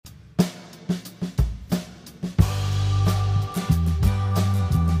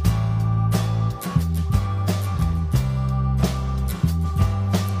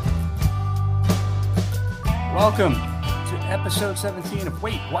Welcome to episode 17 of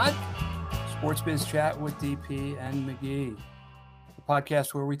Wait, What? Sports Biz Chat with DP and McGhee, a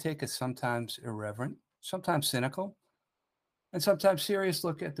podcast where we take a sometimes irreverent, sometimes cynical, and sometimes serious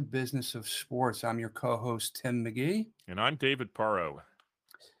look at the business of sports. I'm your co-host, Tim McGhee. And I'm David Parro.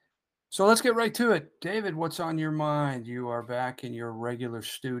 So let's get right to it. David, what's on your mind? You are back in your regular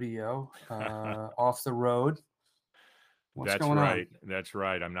studio, off the road. What's going on? That's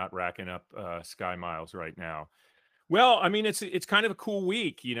right. I'm not racking up sky miles right now. Well, I mean, it's kind of a cool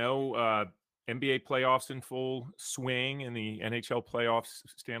week, you know. NBA playoffs in full swing and the NHL playoffs,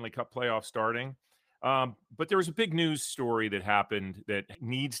 Stanley Cup playoffs starting. But there was a big news story that happened that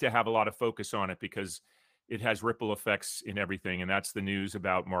needs to have a lot of focus on it because it has ripple effects in everything. And that's the news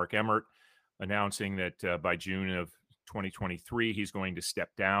about Mark Emmert announcing that by June of 2023, he's going to step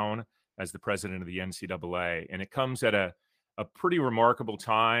down as the president of the NCAA. And it comes at a pretty remarkable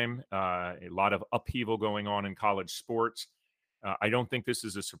time, a lot of upheaval going on in college sports. I don't think this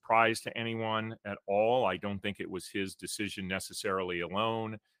is a surprise to anyone at all. I don't think it was his decision necessarily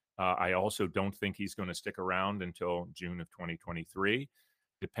alone. I also don't think he's going to stick around until June of 2023,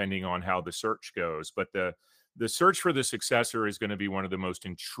 depending on how the search goes. But the search for the successor is going to be one of the most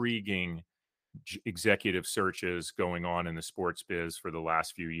intriguing executive searches going on in the sports biz for the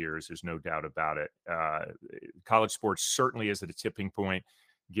last few years. There's no doubt about it. College sports certainly is at a tipping point,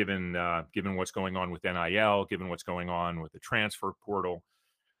 given what's going on with NIL, given what's going on with the transfer portal,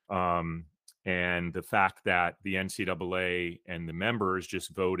 and the fact that the NCAA and the members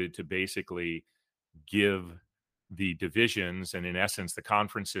just voted to basically give the divisions and, in essence, the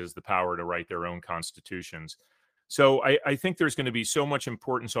conferences the power to write their own constitutions. So I think there's going to be so much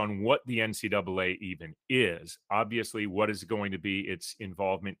importance on what the NCAA even is. Obviously, what is going to be its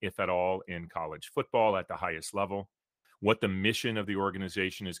involvement, if at all, in college football at the highest level, what the mission of the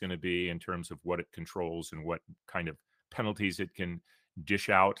organization is going to be in terms of what it controls and what kind of penalties it can dish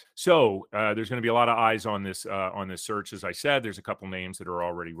out. So there's going to be a lot of eyes on this search. As I said, there's a couple names that are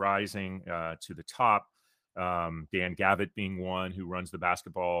already rising to the top. Dan Gavitt being one, who runs the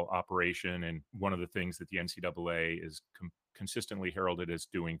basketball operation, and one of the things that the NCAA is consistently heralded as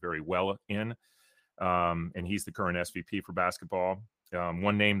doing very well in, and he's the current SVP for basketball.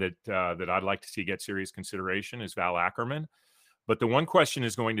 One name that I'd like to see get serious consideration is Val Ackerman, but the one question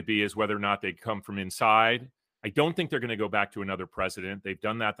is going to be is whether or not they come from inside. I don't think they're going to go back to another president. They've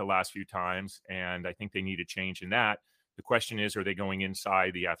done that the last few times, and I think they need a change in that. The question is, are they going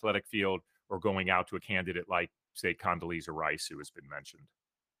inside the athletic field or going out to a candidate like, say, Condoleezza Rice, who has been mentioned?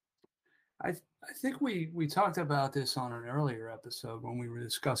 I think we talked about this on an earlier episode when we were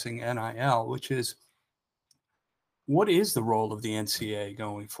discussing NIL, which is, what is the role of the NCAA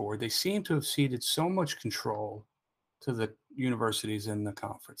going forward? They seem to have ceded so much control to the universities and the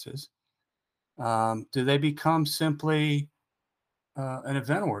conferences. Do they become simply an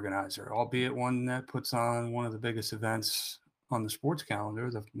event organizer, albeit one that puts on one of the biggest events on the sports calendar,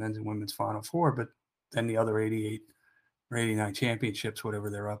 the men's and women's Final Four, but then the other 88 or 89 championships, whatever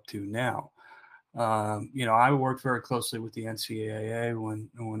they're up to now? I worked very closely with the NCAA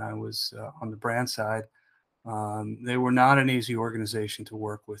when I was on the brand side. They were not an easy organization to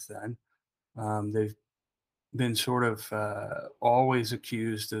work with then. They've been sort of always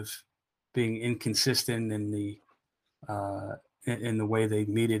accused of being inconsistent in the way they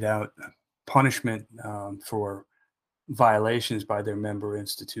meted out punishment for violations by their member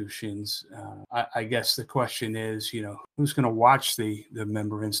institutions. I guess the question is, who's going to watch the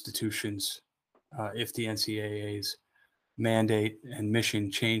member institutions if the NCAA's mandate and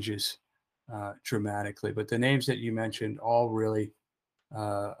mission changes dramatically? But the names that you mentioned all really,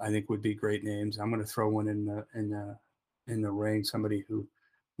 I think, would be great names. I'm going to throw one in the ring. Somebody who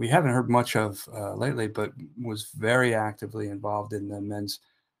we haven't heard much of lately, but was very actively involved in the men's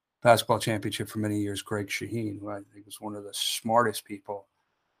basketball championship for many years, Greg Shaheen, who I think was one of the smartest people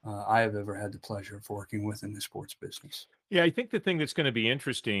I have ever had the pleasure of working with in the sports business. Yeah, I think the thing that's going to be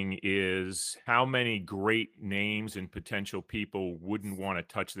interesting is how many great names and potential people wouldn't want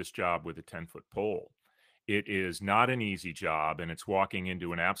to touch this job with a 10-foot pole. It is not an easy job, and it's walking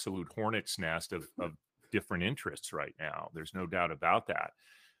into an absolute hornet's nest of different interests right now. There's no doubt about that.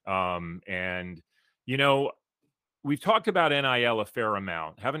 We've talked about NIL a fair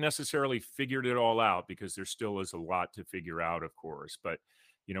amount. Haven't necessarily figured it all out because there still is a lot to figure out, of course. But,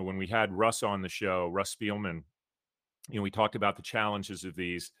 when we had Russ on the show, Russ Spielman, we talked about the challenges of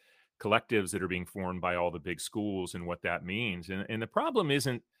these collectives that are being formed by all the big schools and what that means. And the problem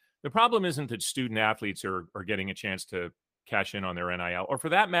isn't that student athletes are getting a chance to cash in on their NIL, or for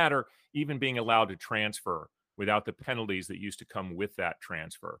that matter, even being allowed to transfer without the penalties that used to come with that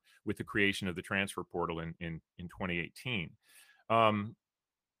transfer, with the creation of the transfer portal in 2018.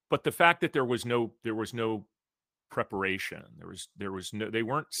 But the fact that there was no preparation, there was no, they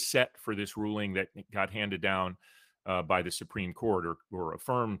weren't set for this ruling that got handed down by the Supreme Court, or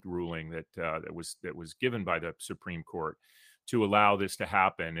affirmed ruling that was given by the Supreme Court to allow this to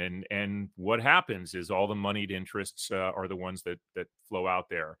happen. And what happens is all the moneyed interests are the ones that flow out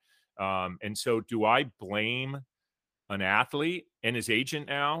there. And so, do I blame an athlete and his agent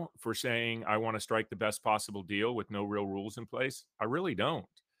now for saying, I want to strike the best possible deal with no real rules in place? I really don't.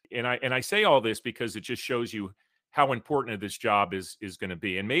 And I say all this because it just shows you how important this job is going to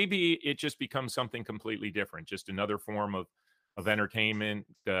be. And maybe it just becomes something completely different, just another form of entertainment,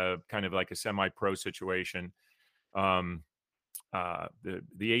 kind of like a semi-pro situation. The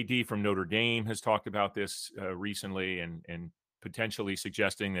AD from Notre Dame has talked about this recently, and potentially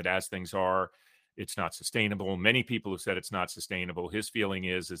suggesting that as things are, it's not sustainable. Many people have said it's not sustainable. His feeling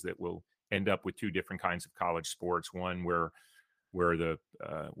is that we'll end up with two different kinds of college sports: one where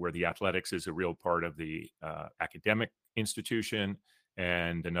the athletics is a real part of the academic institution,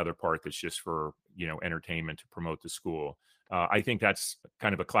 and another part that's just for entertainment to promote the school. I think that's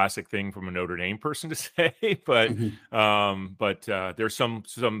kind of a classic thing from a Notre Dame person to say, but there's some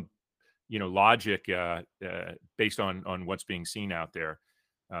logic based on what's being seen out there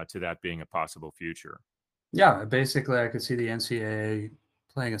to that being a possible future. Yeah, basically, I could see the NCAA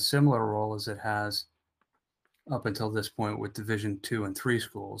playing a similar role as it has up until this point with Division II and III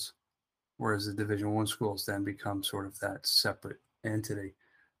schools, whereas the Division I schools then become sort of that separate entity.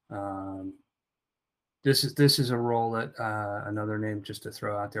 This is a role that another name just to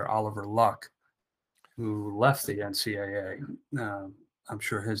throw out there, Oliver Luck, who left the NCAA. I'm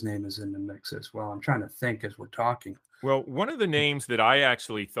sure his name is in the mix as well. I'm trying to think as we're talking. Well, one of the names that I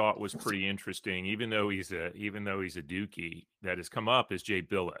actually thought was pretty interesting, even though he's a Dookie, that has come up, is Jay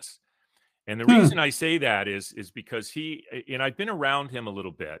Billis. And the reason I say that is because and I've been around him a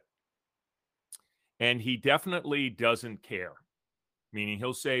little bit, and he definitely doesn't care. Meaning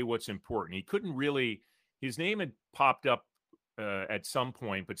he'll say what's important. He couldn't really, his name had popped up at some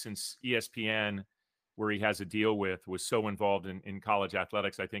point, but since ESPN, where he has a deal with, was so involved in college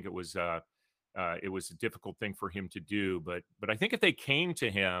athletics, I think it was a difficult thing for him to do. But I think if they came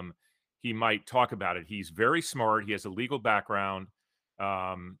to him, he might talk about it. He's very smart. He has a legal background,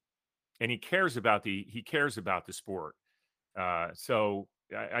 and he cares about the sport. So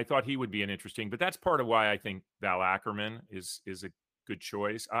I thought he would be an interesting. But that's part of why I think Val Ackerman is a good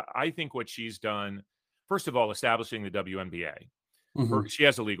choice. I think what she's done, first of all, establishing the WNBA. She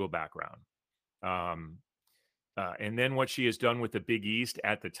has a legal background. And then what she has done with the Big East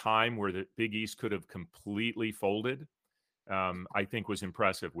at the time where the Big East could have completely folded, I think was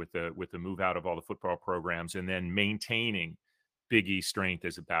impressive with the move out of all the football programs and then maintaining Big East strength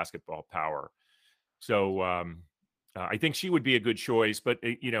as a basketball power. So I think she would be a good choice, but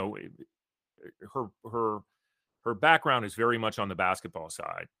her background is very much on the basketball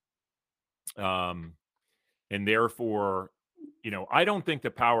side. And therefore, I don't think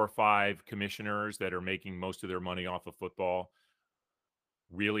the Power 5 commissioners that are making most of their money off of football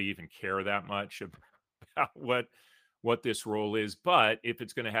really even care that much about what this role is. But if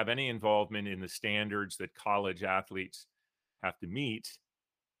it's going to have any involvement in the standards that college athletes have to meet,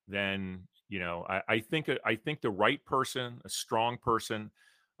 then I think the right person, a strong person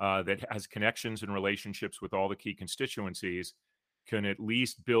that has connections and relationships with all the key constituencies, can at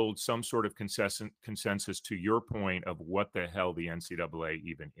least build some sort of consensus to your point of what the hell the NCAA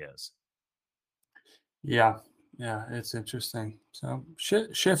even is. Yeah, it's interesting. So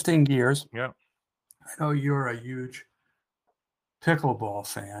shifting gears. Yeah, I know you're a huge pickleball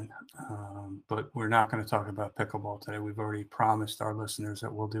fan, but we're not going to talk about pickleball today. We've already promised our listeners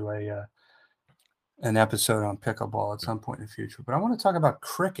that we'll do an episode on pickleball at some point in the future. But I want to talk about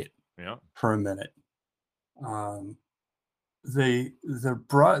cricket for a minute. The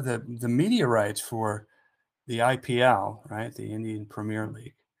media rights for the IPL, right, the Indian Premier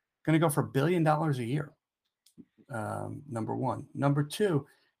League, going to go for $1 billion a year. Number one. Number two,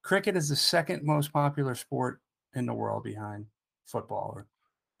 cricket is the second most popular sport in the world behind football, or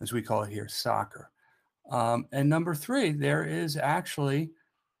as we call it here, soccer. And number three, there is actually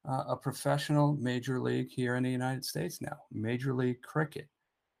a professional major league here in the United States now, Major League Cricket.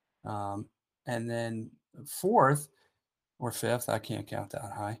 And then fourth or fifth, I can't count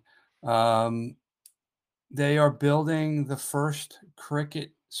that high. They are building the first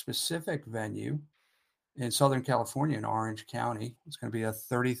cricket-specific venue in Southern California in Orange County. It's going to be a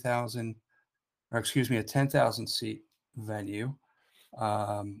 10,000 seat venue.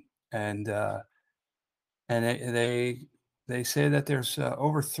 And and they say that there's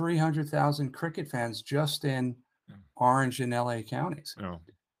over 300,000 cricket fans just in Orange and LA counties. Oh.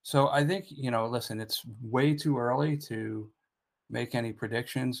 So I think, listen, it's way too early to make any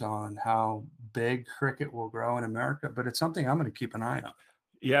predictions on how big cricket will grow in America, but it's something I'm going to keep an eye on.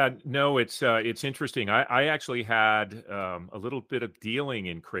 Yeah, no, it's interesting. I actually had a little bit of dealing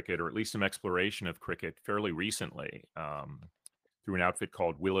in cricket, or at least some exploration of cricket, fairly recently, through an outfit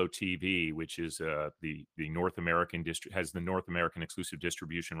called Willow TV, which is the North American has the North American exclusive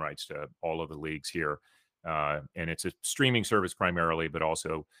distribution rights to all of the leagues here, and it's a streaming service primarily, but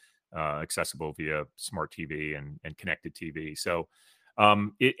also accessible via smart TV and connected TV. So.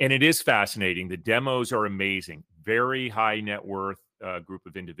 It is fascinating. The demos are amazing. Very high net worth group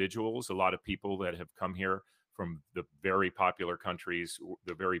of individuals. A lot of people that have come here from the very popular countries,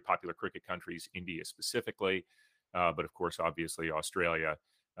 the very popular cricket countries, India specifically, but of course, obviously Australia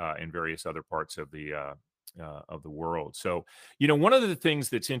and various other parts of the world. So, one of the things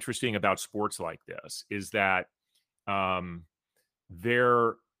that's interesting about sports like this is that while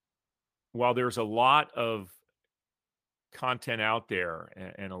there's a lot of content out there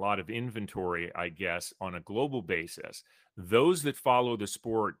and a lot of inventory, I guess, on a global basis, those that follow the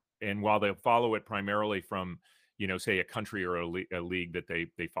sport, and while they'll follow it primarily from, say a country or a league that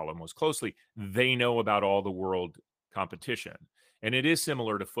they follow most closely, they know about all the world competition. And it is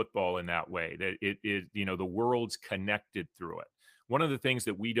similar to football in that way, that the world's connected through it. One of the things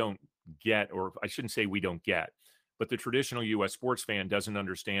that we don't get, or I shouldn't say we don't get, but the traditional U.S. sports fan doesn't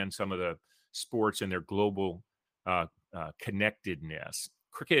understand some of the sports and their global connectedness.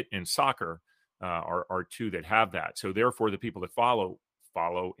 Cricket and soccer are two that have that. So therefore, the people that follow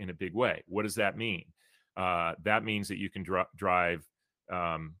in a big way. What does that mean? That means that you can drive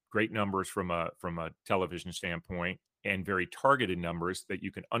great numbers from a television standpoint, and very targeted numbers that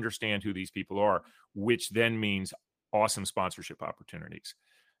you can understand who these people are, which then means awesome sponsorship opportunities,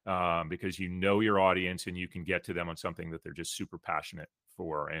 because your audience and you can get to them on something that they're just super passionate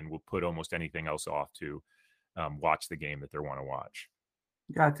for and will put almost anything else off to watch the game that they want to watch.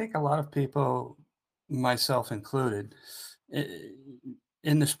 Yeah, I think a lot of people, myself included,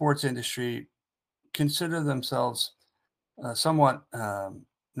 in the sports industry, consider themselves somewhat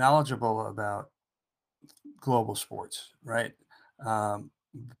knowledgeable about global sports, right?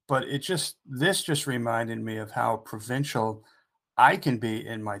 But this just reminded me of how provincial I can be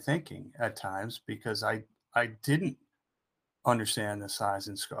in my thinking at times, because I didn't understand the size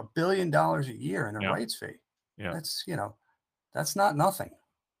and scope. $1 billion a year in a rights fee. Yeah. That's not nothing.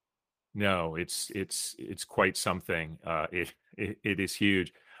 No, it's quite something. It is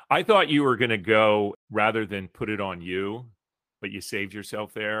huge. I thought you were going to go, rather than put it on you, but you saved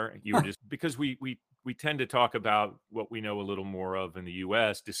yourself there. You were just, because we tend to talk about what we know a little more of in the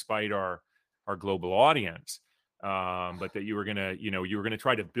U.S. despite our global audience. But that you were gonna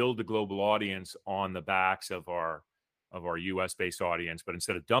try to build the global audience on the backs of our U.S. based audience, but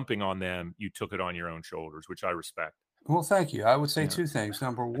instead of dumping on them, you took it on your own shoulders, which I respect. Well, thank you. I would say two things.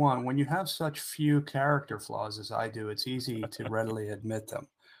 Number one, when you have such few character flaws as I do, it's easy to readily admit them,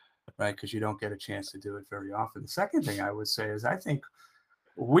 right? Because you don't get a chance to do it very often. The second thing I would say is I think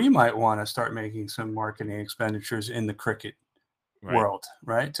we might want to start making some marketing expenditures in the cricket world,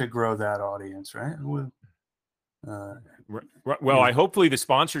 right? To grow that audience, right? Hopefully the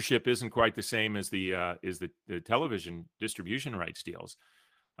sponsorship isn't quite the same as the television distribution rights deals.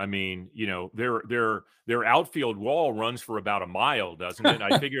 I mean, their outfield wall runs for about a mile, doesn't it?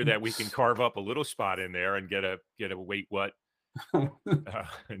 I figure that we can carve up a little spot in there and get a wait what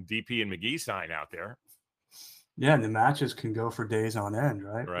DP and McGhee sign out there. Yeah, and the matches can go for days on end,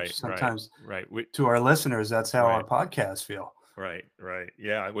 right? Right. Sometimes, right. To our listeners, that's how our podcasts feel. Right.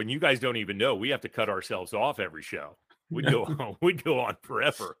 Yeah. When you guys don't even know, we have to cut ourselves off every show. We'd go on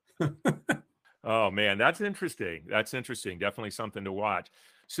forever. Oh man, that's interesting. Definitely something to watch.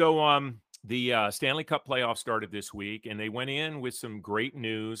 So the Stanley Cup playoffs started this week, and they went in with some great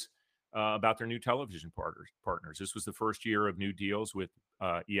news about their new television partners. This was the first year of new deals with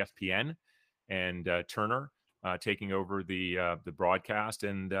ESPN and Turner taking over the broadcast,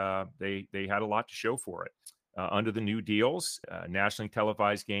 and they had a lot to show for it. Under the new deals, nationally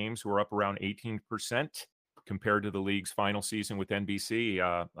televised games were up around 18% compared to the league's final season with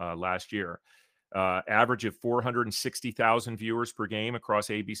NBC last year. Average of 460,000 viewers per game across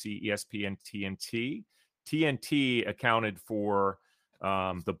ABC, ESPN, TNT. TNT accounted for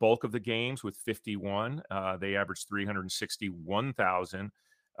the bulk of the games with 51. They averaged 361,000,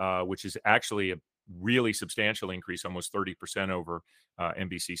 which is actually a really substantial increase, almost 30% over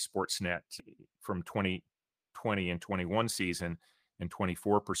NBC Sportsnet from 2020 and 21 season. and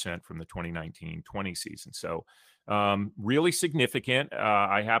 24% from the 2019-20 season. So really significant.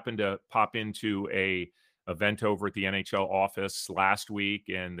 I happened to pop into a event over at the NHL office last week,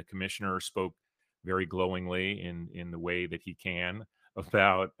 and the commissioner spoke very glowingly in the way that he can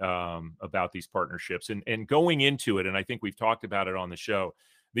about these partnerships and going into it. And I think we've talked about it on the show.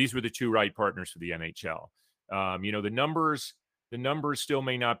 These were the two right partners for the NHL. The numbers still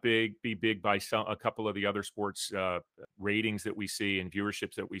may not be big by a couple of the other sports ratings that we see and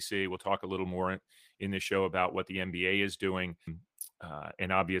viewerships that we see. We'll talk a little more in this show about what the NBA is doing.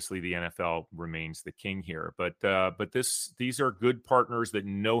 And obviously the NFL remains the king here. But these are good partners that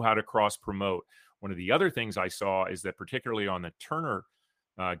know how to cross promote. One of the other things I saw is that particularly on the Turner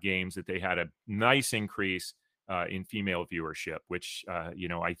games that they had a nice increase in female viewership, which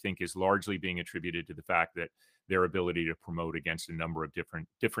I think is largely being attributed to the fact that their ability to promote against a number of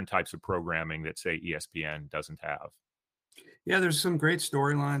different types of programming that, say, ESPN doesn't have. Yeah, there's some great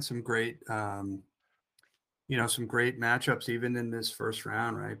storylines, some great matchups even in this first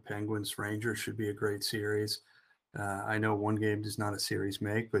round, right? Penguins Rangers should be a great series. I know one game does not a series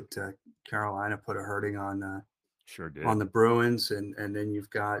make, but Carolina put a hurting on sure did on the Bruins, and then you've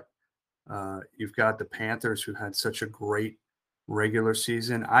got the Panthers, who had such a great regular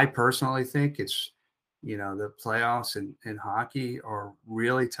season. I personally think it's the playoffs in hockey are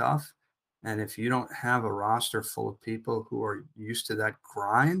really tough, and if you don't have a roster full of people who are used to that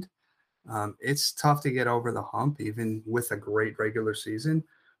grind, it's tough to get over the hump, even with a great regular season.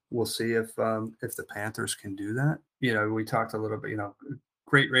 We'll see if the Panthers can do that. We talked a little bit,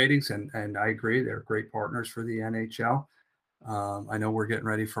 great ratings, and I agree they're great partners for the NHL. I know we're getting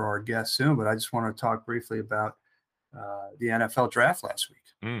ready for our guest soon, but I just want to talk briefly about the NFL draft last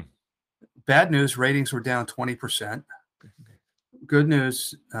week. Bad news, ratings were down 20%. Good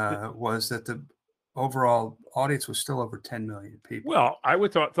news was that the overall audience was still over 10 million people. Well, I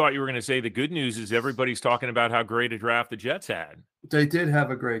would thought you were going to say the good news is everybody's talking about how great a draft the Jets had. They did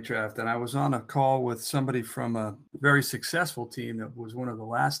have a great draft, and I was on a call with somebody from a very successful team that was one of the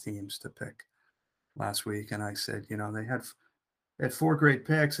last teams to pick last week, and I said, they had 4 great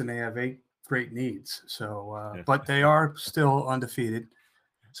picks and they have 8 great needs. So, but they are still undefeated.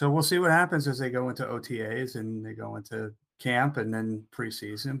 So we'll see what happens as they go into OTAs and they go into camp and then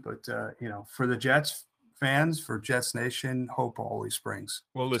preseason. But, for the Jets fans, for Jets Nation, hope always springs.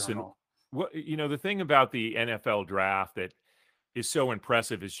 Well, listen, the thing about the NFL draft that is so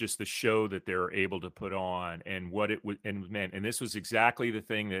impressive is just the show that they're able to put on and what it would and this was exactly the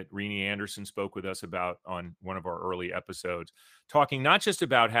thing that Renee Anderson spoke with us about on one of our early episodes, talking not just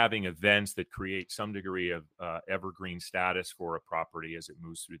about having events that create some degree of evergreen status for a property as it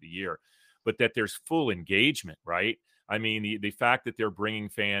moves through the year, but that there's full engagement, right? I mean, the fact that they're bringing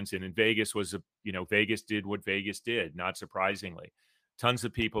fans in, and Vegas was Vegas did what Vegas did, not surprisingly. Tons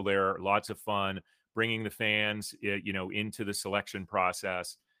of people there, lots of fun. Bringing the fans, into the selection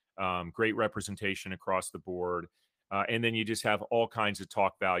process, great representation across the board. And then you just have all kinds of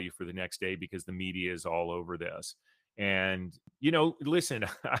talk value for the next day because the media is all over this. And, listen,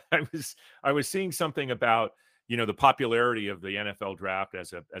 I was seeing something about, the popularity of the NFL draft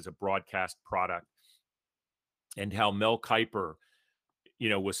as a broadcast product and how Mel Kiper,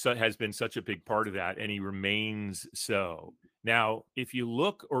 has been such a big part of that, and he remains so. Now, if you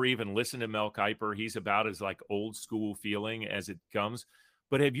look or even listen to Mel Kiper, he's about as like old school feeling as it comes.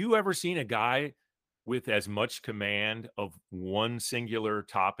 But have you ever seen a guy with as much command of one singular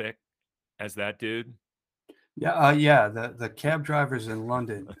topic as that dude? Yeah. The cab drivers in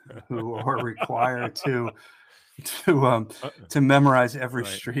London who are required to memorize every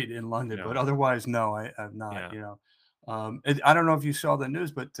street in London, but otherwise, no, I have not. Yeah. I don't know if you saw the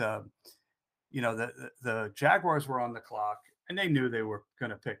news, but the Jaguars were on the clock and they knew they were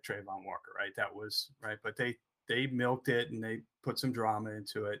going to pick Trayvon Walker, right? That was right, but they milked it and they put some drama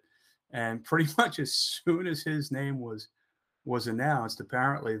into it, and pretty much as soon as his name was announced,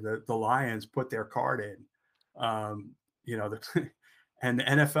 apparently the Lions put their card in. And the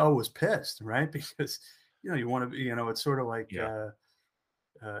NFL was pissed, right? Because you want to, it's sort of like a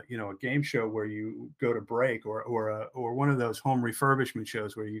game show where you go to break, or one of those home refurbishment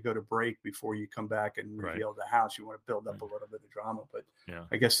shows where you go to break before you come back and reveal the house. You want to build up a little bit of drama, but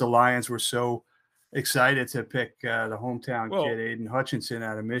I guess the Lions were so excited to pick the hometown kid Aiden Hutchinson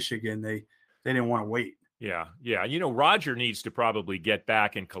out of Michigan, they didn't want to wait. Yeah. Roger needs to probably get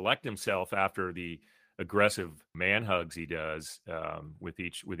back and collect himself after the aggressive man hugs he does with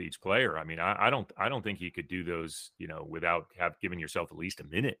each player. I mean, I don't think he could do those, without giving yourself at least a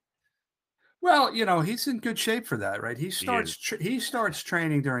minute. Well, he's in good shape for that, right? He starts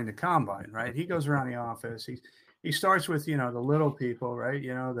training during the combine, right? He goes around the office. he starts with, the little people, right?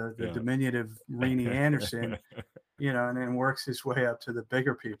 The Yeah. diminutive Renee Anderson, and then works his way up to the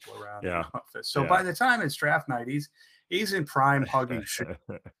bigger people around Yeah. the office. So Yeah. by the time it's draft night, he's in prime hugging shit.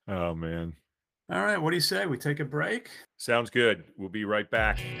 Oh, man. All right, what do you say? We take a break? Sounds good. We'll be right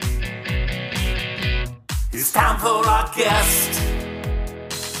back. It's time for our guest.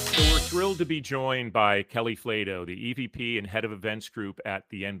 So we're thrilled to be joined by Kelly Flatow, the EVP and head of events group at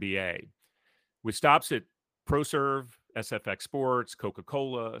the NBA. With stops at ProServe, SFX Sports,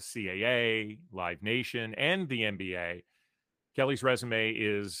 Coca-Cola, CAA, Live Nation, and the NBA, Kelly's resume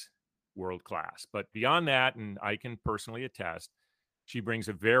is world-class. But beyond that, and I can personally attest, she brings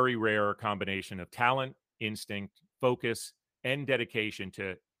a very rare combination of talent, instinct, focus, and dedication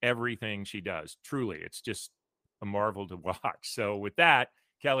to everything she does. Truly, it's just a marvel to watch. So with that,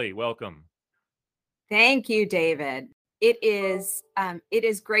 Kelly, welcome. Thank you, David. It is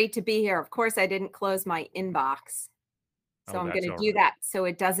great to be here. Of course, I didn't close my inbox, so I'm going to do that so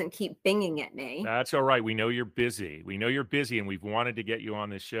it doesn't keep binging at me. That's all right. We know you're busy. And we've wanted to get you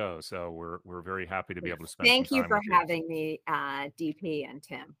on this show, so we're very happy to be able to spend. Thank some you time for with having me, DP and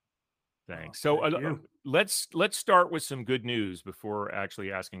Tim. Thanks. Thank So you. let's start with some good news before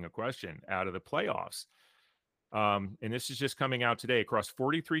actually asking a question out of the playoffs. And this is just coming out today. Across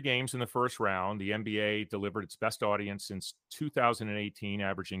 43 games in the first round, the NBA delivered its best audience since 2018,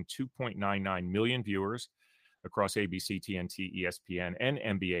 averaging 2.99 million viewers across ABC, TNT, ESPN, and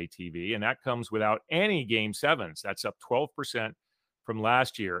NBA TV. And that comes without any Game 7s. That's up 12% from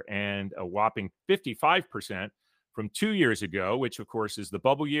last year and a whopping 55% from 2 years ago, which, of course, is the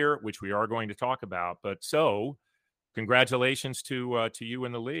bubble year, which we are going to talk about. But so congratulations to you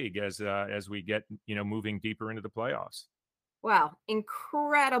in the league as we get moving deeper into the playoffs. Wow,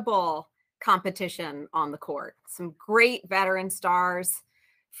 incredible competition on the court. Some great veteran stars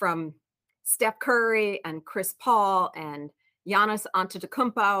from Steph Curry and Chris Paul and Giannis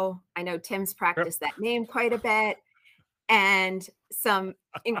Antetokounmpo. I know Tim's practiced that name quite a bit. And some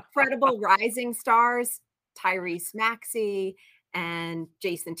incredible rising stars, Tyrese Maxey and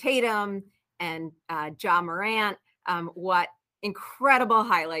Jason Tatum and Ja Morant. What incredible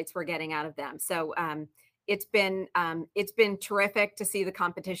highlights we're getting out of them. So it's been terrific to see the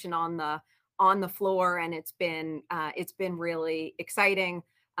competition on the floor, and it's been really exciting.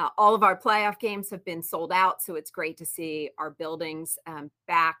 All of our playoff games have been sold out, so it's great to see our buildings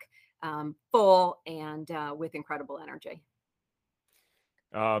back full and with incredible energy.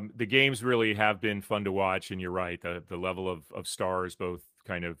 The games really have been fun to watch, and you're right. The level of stars, both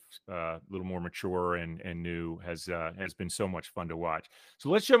kind of a little more mature and new, has been so much fun to watch. So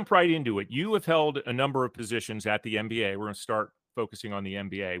let's jump right into it. You have held a number of positions at the NBA. We're going to start focusing on the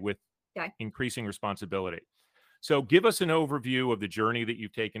NBA with increasing responsibility. So give us an overview of the journey that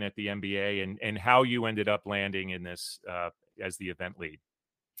you've taken at the NBA and how you ended up landing in this as the event lead.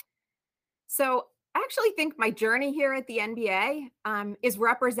 So I actually think my journey here at the NBA is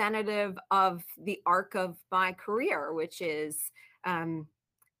representative of the arc of my career, which is I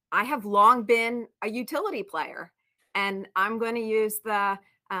have long been a utility player, and I'm going to use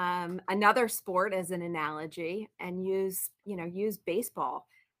another sport as an analogy and use baseball.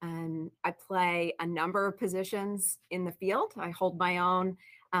 I play a number of positions in the field. I hold my own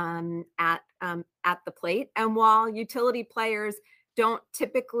at the plate, and while utility players don't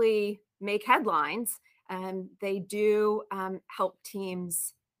typically make headlines, they do help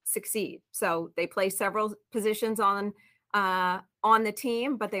teams succeed. So they play several positions on the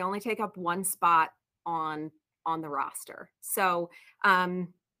team, but they only take up one spot on the roster. So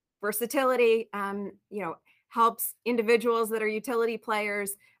versatility, helps individuals that are utility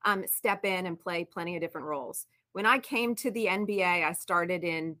players step in and play plenty of different roles. When I came to the NBA, I started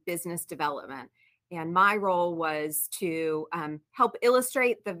in business development. And my role was to help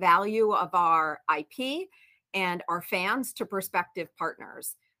illustrate the value of our IP and our fans to prospective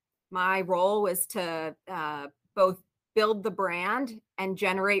partners. My role was to both build the brand and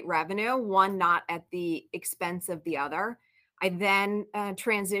generate revenue, one not at the expense of the other. I then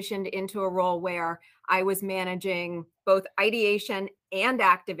transitioned into a role where I was managing both ideation and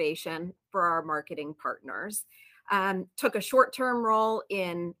activation for our marketing partners. Took a short-term role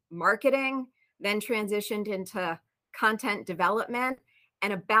in marketing, then transitioned into content development.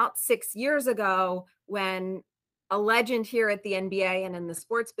 And about 6 years ago, when a legend here at the NBA and in the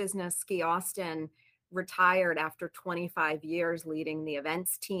sports business, Ski Austin, retired after 25 years leading the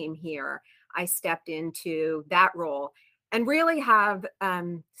events team here, I stepped into that role and really have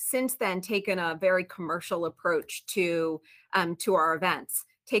since then taken a very commercial approach to our events,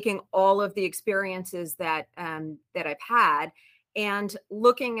 taking all of the experiences that I've had and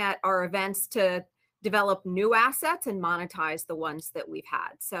looking at our events to develop new assets and monetize the ones that we've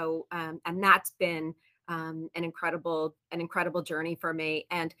had. So, and that's been an incredible journey for me.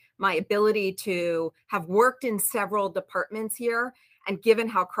 And my ability to have worked in several departments here, and given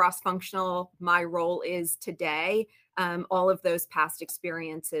how cross-functional my role is today, all of those past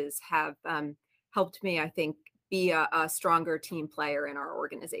experiences have helped me, I think, be a stronger team player in our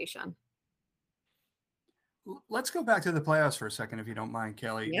organization. Let's go back to the playoffs for a second, if you don't mind,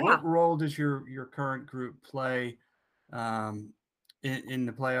 Kelly. Yeah. What role does your current group play in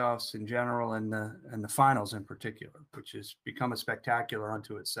the playoffs in general, and the finals in particular, which has become a spectacular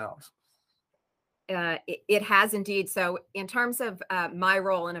unto itself? It has indeed. So in terms of my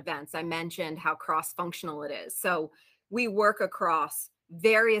role in events, I mentioned how cross-functional it is. So we work across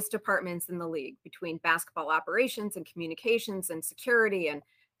various departments in the league, between basketball operations and communications and security and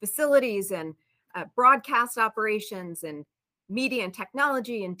facilities and broadcast operations and media and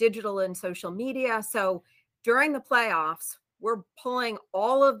technology and digital and social media. So during the playoffs, we're pulling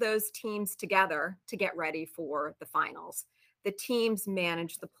all of those teams together to get ready for the finals. The teams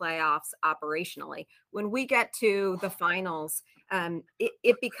manage the playoffs operationally. When we get to the finals,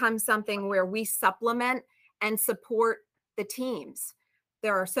 it becomes something where we supplement and support the teams.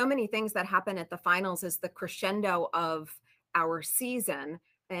 There are so many things that happen at the finals as the crescendo of our season,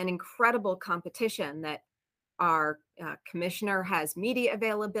 an incredible competition that our commissioner has media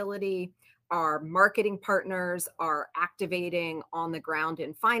availability. Our marketing partners are activating on the ground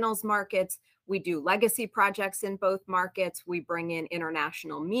in finals markets. We do legacy projects in both markets. We bring in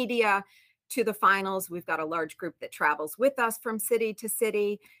international media to the finals. We've got a large group that travels with us from city to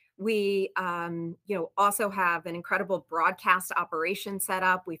city. We also have an incredible broadcast operation set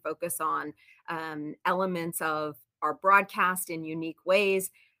up. We focus on elements of our broadcast in unique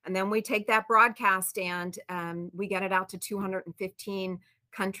ways. And then we take that broadcast and we get it out to 215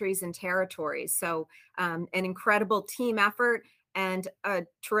 countries and territories. So an incredible team effort and a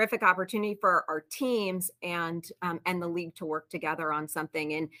terrific opportunity for our teams and the league to work together on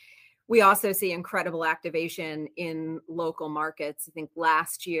something. And we also see incredible activation in local markets. I think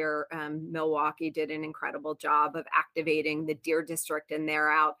last year, Milwaukee did an incredible job of activating the Deer District, and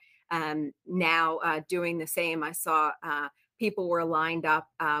they're out now doing the same. I saw people were lined up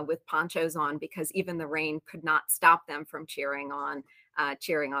with ponchos on because even the rain could not stop them from cheering on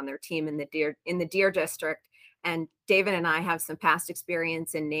their team in the Deer District. And David and I have some past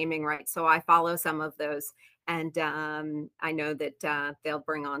experience in naming rights, so I follow some of those. And I know that they'll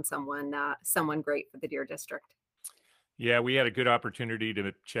bring on someone great for the Deer District. Yeah, we had a good opportunity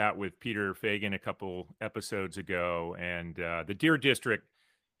to chat with Peter Fagan a couple episodes ago, and the Deer District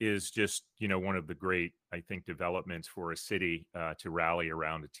is just, one of the great, I think, developments for a city to rally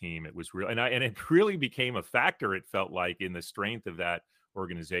around a team. It was real, and it really became a factor, it felt like, in the strength of that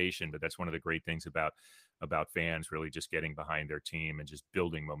organization. But that's one of the great things about fans really just getting behind their team and just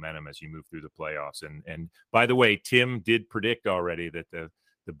building momentum as you move through the playoffs. And by the way, Tim did predict already that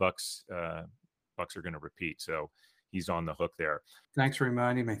the Bucks are going to repeat, so he's on the hook there. Thanks for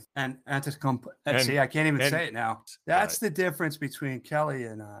reminding me. And see, I can't even say it now. That's the difference between Kelly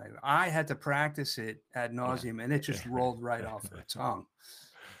and I. I had to practice it ad nauseum, and it just rolled right off her tongue.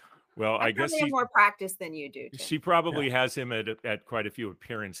 Well, I guess have more practice than you do, Tim. She probably has him at quite a few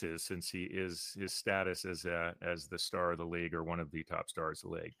appearances, since he is his status as the star of the league, or one of the top stars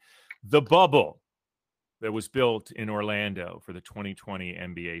of the league. The bubble that was built in Orlando for the 2020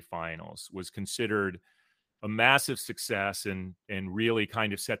 NBA Finals was considered a massive success and really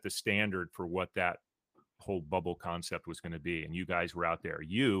kind of set the standard for what that whole bubble concept was going to be. And you guys were out there.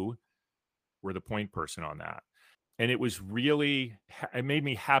 You were the point person on that. And it was really, it made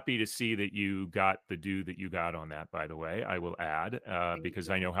me happy to see that you got the due that you got on that, by the way, I will add, because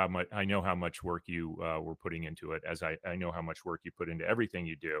I know how much work you were putting into it, as I know how much work you put into everything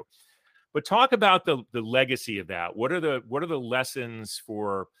you do. But talk about the legacy of that. What are the lessons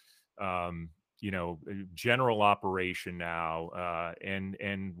for, general operation now,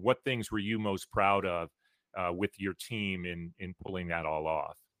 and what things were you most proud of with your team in pulling that all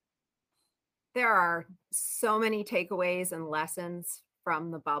off? There are so many takeaways and lessons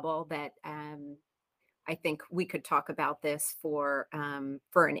from the bubble that I think we could talk about this for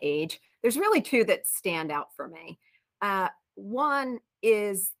an age. There's really two that stand out for me. One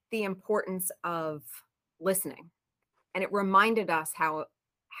is the importance of listening, and it reminded us how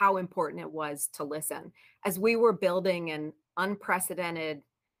important it was to listen as we were building an unprecedented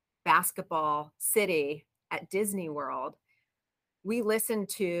basketball city at Disney World. We listened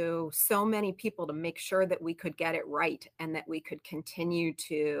to so many people to make sure that we could get it right and that we could continue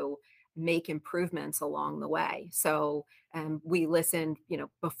to make improvements along the way. So we listened,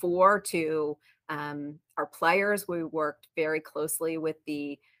 before to our players. We worked very closely with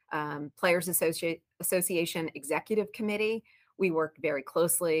the Players Association Executive Committee. We worked very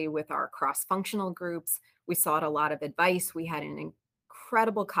closely with our cross-functional groups. We sought a lot of advice. We had an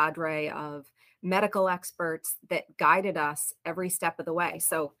incredible cadre of medical experts that guided us every step of the way.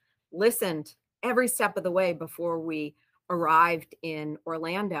 So listened every step of the way before we arrived in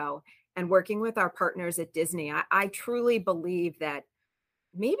Orlando. And working with our partners at Disney, I truly believe that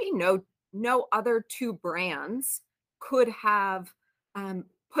maybe no other two brands could have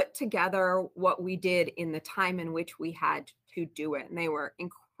put together what we did in the time in which we had to do it. And they were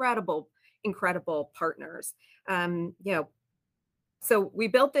incredible partners. So we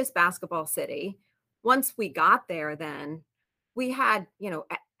built this basketball city. Once we got there, then we had,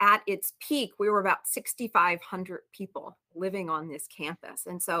 at its peak, we were about 6,500 people living on this campus.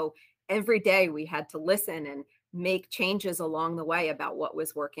 And so every day we had to listen and make changes along the way about what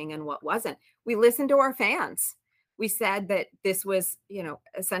was working and what wasn't. We listened to our fans. We said that this was,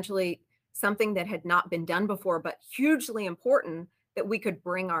 essentially something that had not been done before, but hugely important that we could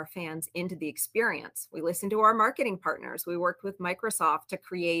bring our fans into the experience. We listened to our marketing partners. We worked with Microsoft to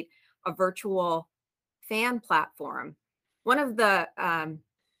create a virtual fan platform. One of the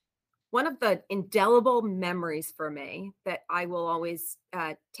indelible memories for me that I will always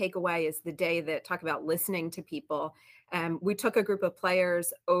take away is the day that talk about listening to people. We took a group of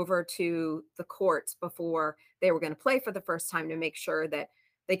players over to the courts before they were going to play for the first time to make sure that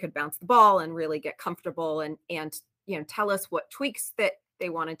they could bounce the ball and really get comfortable and tell us what tweaks that they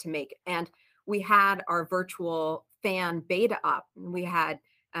wanted to make. And we had our virtual fan beta up. We had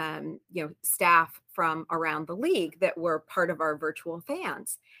staff from around the league that were part of our virtual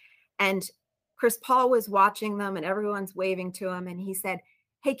fans. And Chris Paul was watching them and everyone's waving to him. And he said,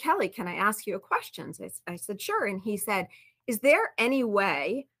 "Hey, Kelly, can I ask you a question?" I said, "Sure." And he said, "Is there any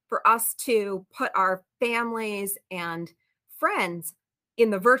way for us to put our families and friends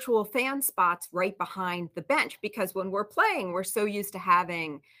in the virtual fan spots right behind the bench? Because when we're playing, we're so used to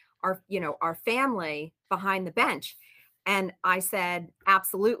having our family behind the bench." And I said,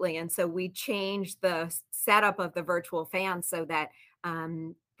 "Absolutely." And so we changed the setup of the virtual fans so that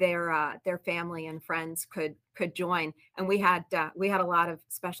their family and friends could join. And we had a lot of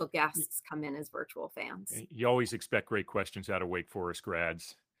special guests come in as virtual fans. You always expect great questions out of Wake Forest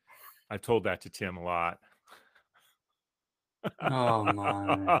grads. I've told that to Tim a lot. Oh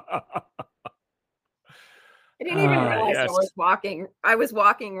my! I didn't even realize yes. I was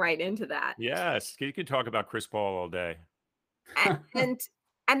walking right into that. Yes, you can talk about Chris Paul all day. And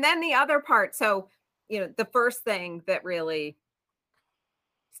then the other part. So, the first thing that really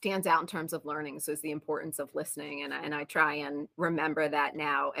stands out in terms of learnings is the importance of listening. And I try and remember that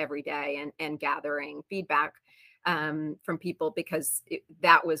now every day and gathering feedback from people, because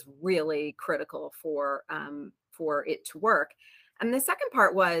that was really critical for it to work. And the second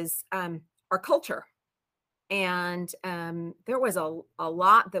part was our culture. And there was a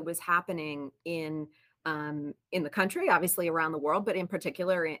lot that was happening in the country, obviously around the world, but in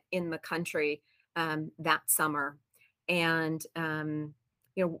particular in the country that summer. And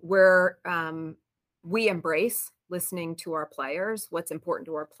we embrace listening to our players. What's important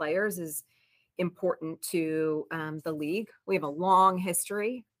to our players is important to the league. We have a long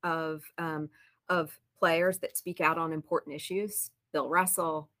history of players that speak out on important issues. Bill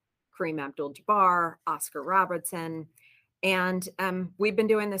Russell, Kareem Abdul-Jabbar, Oscar Robertson. And we've been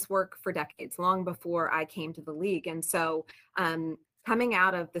doing this work for decades, long before I came to the league. And so coming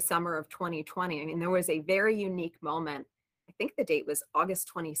out of the summer of 2020, there was a very unique moment. I think the date was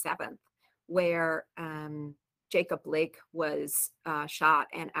August 27th, where Jacob Blake was shot,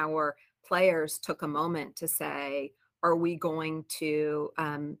 and our players took a moment to say, are we going to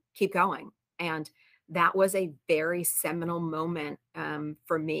keep going? And that was a very seminal moment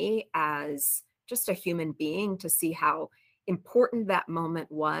for me as just a human being, to see how important that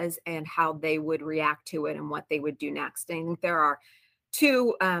moment was and how they would react to it and what they would do next. And I think there are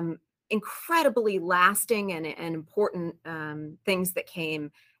two incredibly lasting and important things that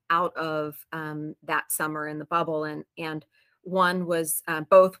came out of that summer in the bubble. And one was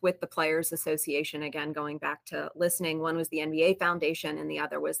both with the Players Association, again, going back to listening. One was the NBA Foundation, and the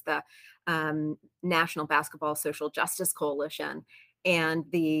other was the National Basketball Social Justice Coalition. And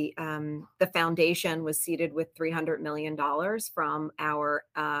the foundation was seeded with $300 million from our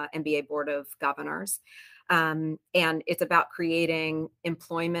NBA Board of Governors. And it's about creating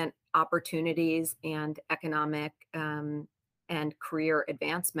employment opportunities and economic and career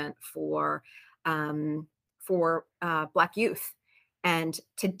advancement for Black youth. And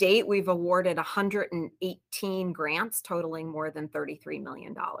to date, we've awarded 118 grants totaling more than $33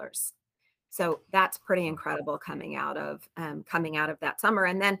 million. So that's pretty incredible coming out of that summer.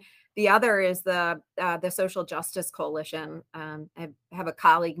 And then the other is the Social Justice Coalition. I have a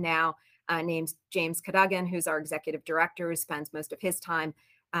colleague now named James Cadogan, who's our executive director, who spends most of his time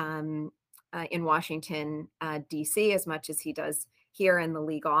in Washington, D.C., as much as he does here in the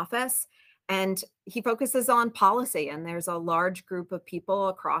league office. And he focuses on policy, and there's a large group of people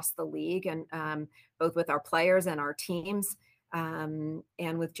across the league, and both with our players and our teams, and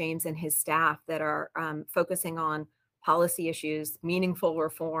with James and his staff, that are focusing on policy issues, meaningful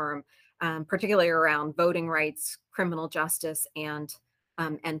reform, particularly around voting rights, criminal justice, and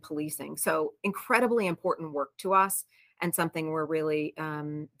policing. So incredibly important work to us, and something we're really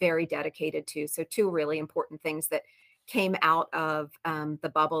very dedicated to. So two really important things that came out of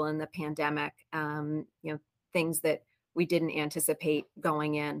the bubble and the pandemic, things that we didn't anticipate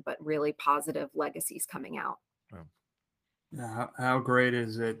going in, but really positive legacies coming out. Yeah, how great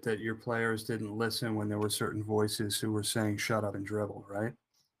is it that your players didn't listen when there were certain voices who were saying shut up and dribble, right?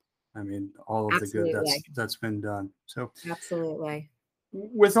 I mean, all of the good that's been done. So absolutely.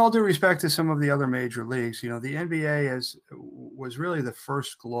 With all due respect to some of the other major leagues, the NBA was really the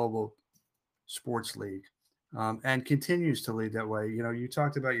first global sports league, and continues to lead that way. You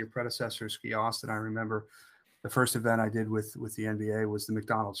talked about your predecessor, Ski Austin. I remember the first event I did with the NBA was the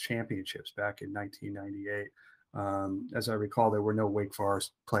McDonald's Championships back in 1998. As I recall, there were no Wake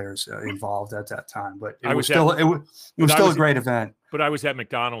Forest players involved at that time, but it was still a great event. But I was at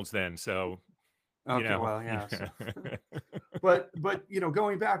McDonald's then, so okay, well, yeah. So. but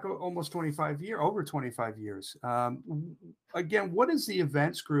going back almost over 25 years. Again, what is the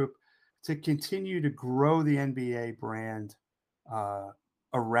events group to continue to grow the NBA brand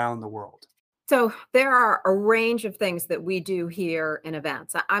around the world? So there are a range of things that we do here in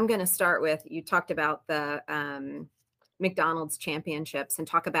events. I'm going to start with, you talked about the McDonald's Championships, and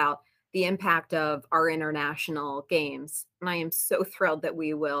talk about the impact of our international games. And I am so thrilled that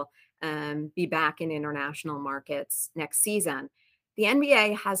we will be back in international markets next season. The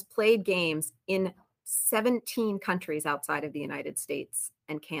NBA has played games in 17 countries outside of the United States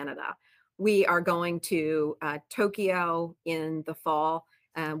and Canada. We are going to Tokyo in the fall.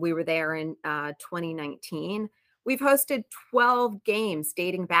 We were there in 2019. We've hosted 12 games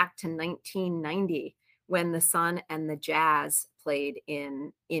dating back to 1990, when the Sun and the Jazz played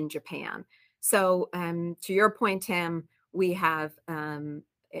in Japan. So to your point, Tim, we have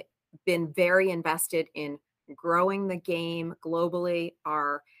been very invested in growing the game globally.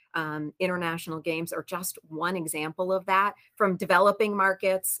 Our international games are just one example of that. From developing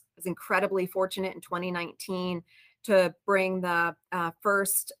markets, I was incredibly fortunate in 2019 to bring the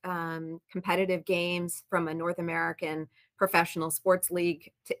first competitive games from a North American professional sports league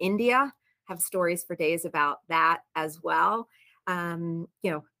to India. Have stories for days about that as well.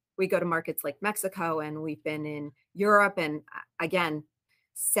 We go to markets like Mexico, and we've been in Europe, and again,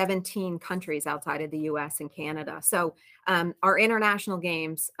 17 countries outside of the US and Canada. So our international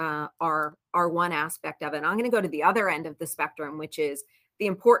games are one aspect of it. And I'm going to go to the other end of the spectrum, which is the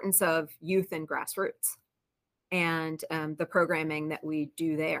importance of youth and grassroots, and the programming that we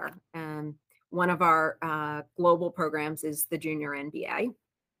do there. One of our global programs is the Junior NBA.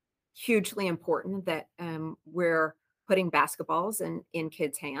 Hugely important that we're putting basketballs in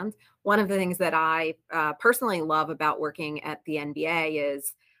kids' hands. One of the things that I personally love about working at the NBA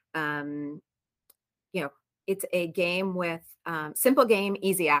is, it's a game with simple game,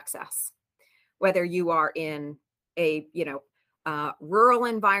 easy access. Whether you are in a rural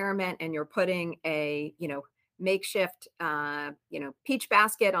environment and you're putting a makeshift peach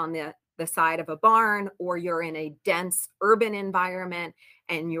basket on the side of a barn, or you're in a dense urban environment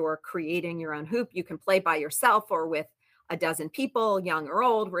and you're creating your own hoop, you can play by yourself or with a dozen people, young or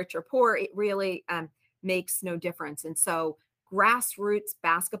old, rich or poor. It really makes no difference. And so grassroots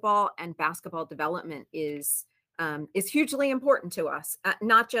basketball and basketball development is hugely important to us.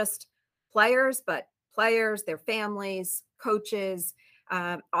 Not just players, but players, their families, coaches.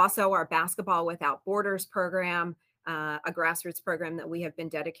 Also our Basketball Without Borders program, a grassroots program that we have been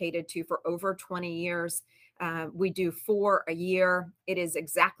dedicated to for over 20 years. We do 4 a year. It is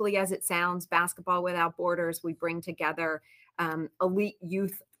exactly as it sounds, Basketball Without Borders. We bring together elite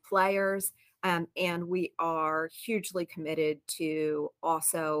youth players, and we are hugely committed to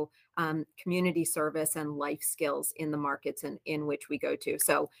also community service and life skills in the markets in which we go to.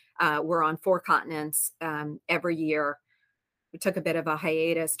 So we're on 4 continents every year. We took a bit of a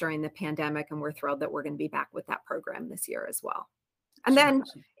hiatus during the pandemic, and we're thrilled that we're going to be back with that program this year as well. And then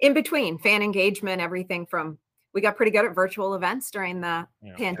in between, fan engagement, everything from we got pretty good at virtual events during the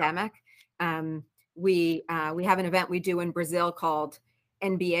Yeah. pandemic. We have an event we do in Brazil called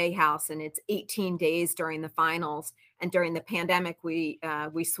NBA House, and it's 18 days during the finals. And during the pandemic, we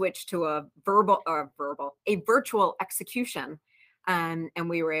switched to a virtual execution, and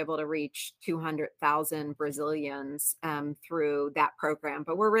we were able to reach 200,000 Brazilians through that program.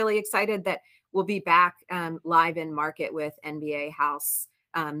 But we're really excited that we'll be back live in market with NBA House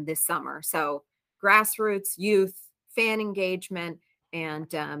this summer. So grassroots, youth, fan engagement, and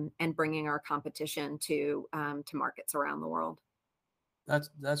bringing our competition to markets around the world.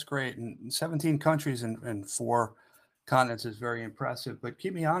 That's great. And 17 countries and 4 continents is very impressive. But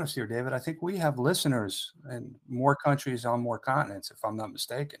keep me honest here, David. I think we have listeners in more countries on more continents, if I'm not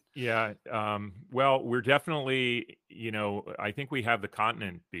mistaken. Yeah. Well, we're definitely, I think we have the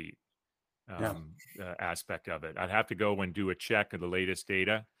continent beat aspect of it. I'd have to go and do a check of the latest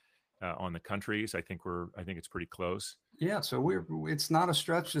data on the countries. I think it's pretty close. Yeah. So it's not a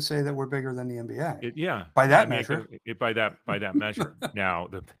stretch to say that we're bigger than the NBA. By that measure. By that measure. Now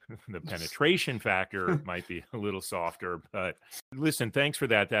the penetration factor might be a little softer, but listen, thanks for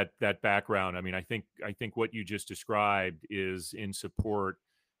that background. I mean, I think what you just described is in support,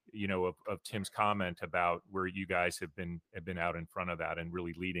 of Tim's comment about where you guys have been out in front of that and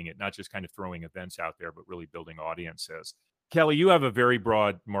really leading it, not just kind of throwing events out there, but really building audiences. Kelly, you have a very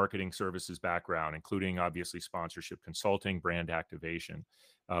broad marketing services background, including obviously sponsorship consulting, brand activation,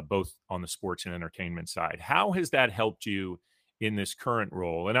 both on the sports and entertainment side. How has that helped you in this current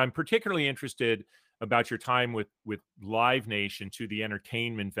role? And I'm particularly interested about your time with Live Nation to the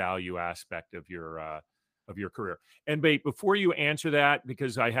entertainment value aspect of your career. And before you answer that,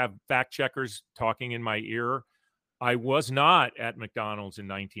 because I have fact checkers talking in my ear, I was not at McDonald's in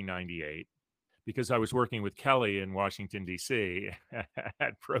 1998. Because I was working with Kelly in Washington, D.C.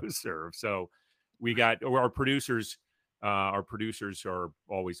 at ProServe. So our producers are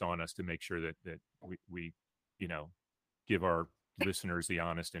always on us to make sure that we give our listeners the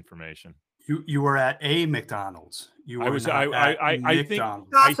honest information. You were at a McDonald's. I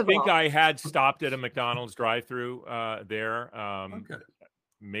think I had stopped at a McDonald's drive-through there. Okay.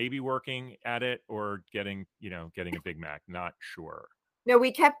 Maybe working at it or getting a Big Mac. Not sure. No,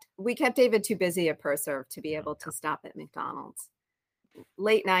 we kept David too busy at ProServe to be able to stop at McDonald's.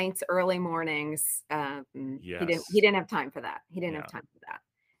 Late nights, early mornings. Yes. He didn't have time for that.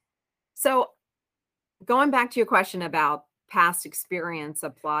 So going back to your question about past experience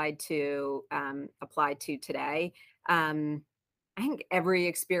applied to today, I think every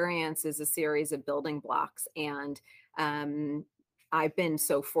experience is a series of building blocks, and I've been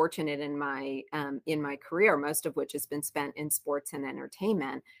so fortunate in my career, most of which has been spent in sports and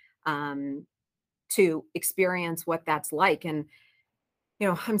entertainment, to experience what that's like. And,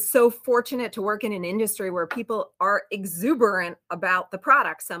 I'm so fortunate to work in an industry where people are exuberant about the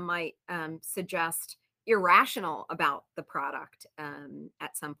product. Some might suggest irrational about the product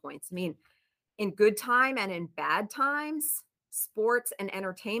at some points. I mean, in good time and in bad times, sports and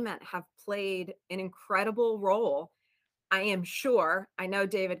entertainment have played an incredible role. I am sure, I know,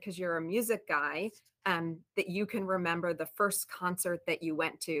 David, because you're a music guy, that you can remember the first concert that you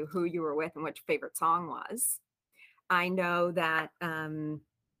went to, who you were with, and what your favorite song was. I know that,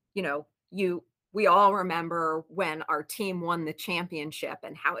 we all remember when our team won the championship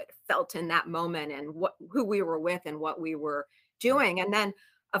and how it felt in that moment and who we were with and what we were doing. And then,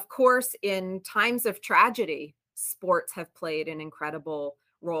 of course, in times of tragedy, sports have played an incredible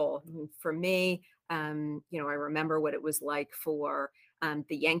role. For me, I remember what it was like for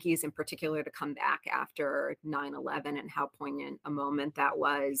the Yankees in particular to come back after 9/11 and how poignant a moment that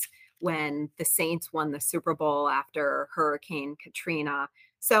was when the Saints won the Super Bowl after Hurricane Katrina.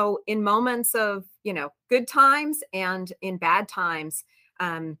 So in moments of, good times and in bad times,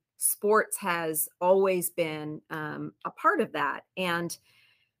 sports has always been a part of that. And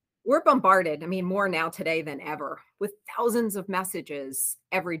we're bombarded, more now today than ever, with thousands of messages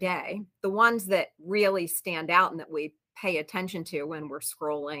every day. The ones that really stand out and that we pay attention to when we're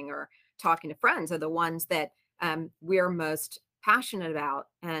scrolling or talking to friends are the ones that we're most passionate about.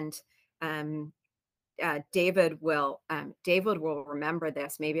 And David will remember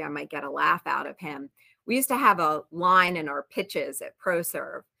this. Maybe I might get a laugh out of him. We used to have a line in our pitches at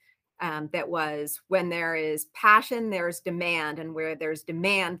ProServe that was, when there is passion, there's demand, and where there's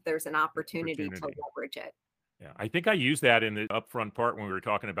demand, there's an opportunity to leverage it. Yeah, I think I used that in the upfront part when we were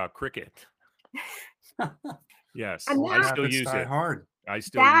talking about cricket. Yes, I still use it. I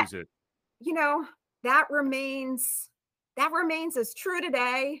still use it. That remains as true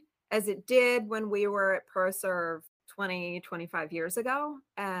today as it did when we were at ProServe 20, 25 years ago.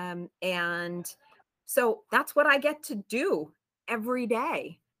 And So that's what I get to do every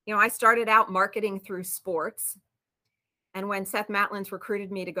day. I started out marketing through sports. And when Seth Matlins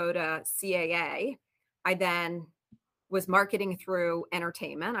recruited me to go to CAA, I then was marketing through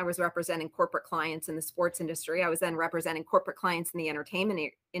entertainment. I was representing corporate clients in the sports industry. I was then representing corporate clients in the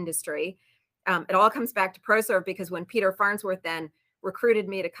entertainment industry. It all comes back to ProServe, because when Peter Farnsworth then recruited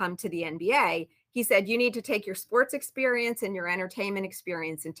me to come to the NBA, he said, you need to take your sports experience and your entertainment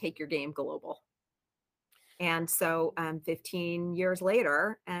experience and take your game global. And so 15 years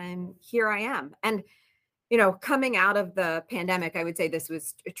later, and here I am. And coming out of the pandemic, I would say this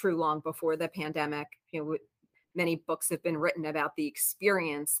was true long before the pandemic. Many books have been written about the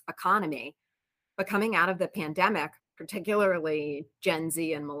experience economy, but coming out of the pandemic, particularly Gen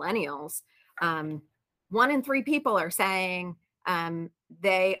Z and millennials, 1 in 3 people are saying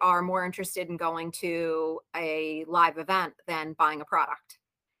they are more interested in going to a live event than buying a product.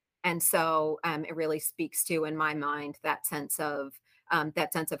 And so it really speaks to, in my mind, that sense of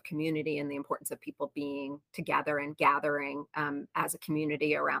community and the importance of people being together and gathering as a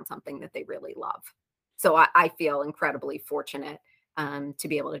community around something that they really love. So I feel incredibly fortunate to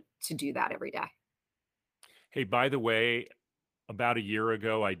be able to do that every day. Hey, by the way, about a year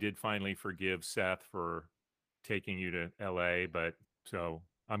ago, I did finally forgive Seth for taking you to LA, but so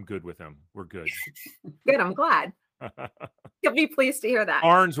I'm good with him. We're good. Good. I'm glad. You'll be pleased to hear that.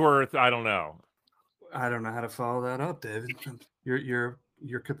 Farnsworth, I don't know. I don't know how to follow that up, David.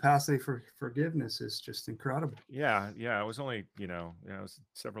 Your capacity for forgiveness is just incredible. Yeah. It was only, it was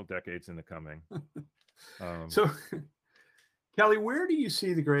several decades in the coming. So, Kelly, where do you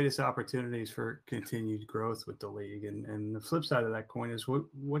see the greatest opportunities for continued growth with the league? And the flip side of that coin is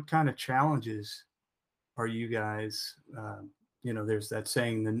what kind of challenges are you guys? There's that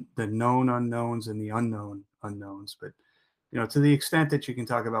saying, the known unknowns and the unknown unknowns. But to the extent that you can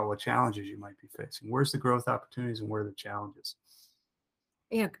talk about what challenges you might be facing, where's the growth opportunities and where are the challenges?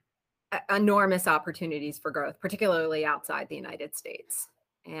 Enormous opportunities for growth, particularly outside the United States.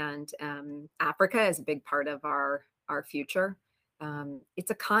 And Africa is a big part of our future.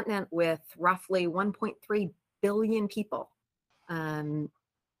 It's a continent with roughly 1.3 billion people. And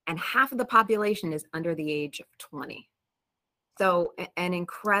half of the population is under the age of 20. So an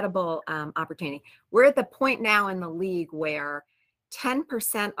incredible opportunity. We're at the point now in the league where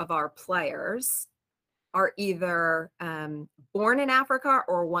 10% of our players are either born in Africa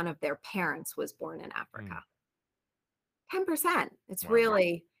or one of their parents was born in Africa. 10%. It's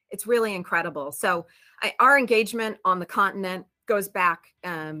really incredible. So our engagement on the continent goes back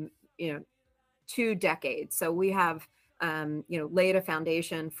 2 decades. So we have laid a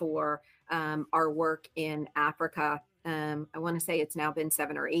foundation for our work in Africa. I want to say it's now been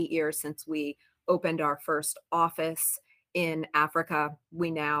 7 or 8 years since we opened our first office in Africa.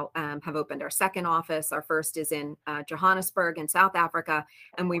 We now have opened our second office. Our first is in Johannesburg in South Africa,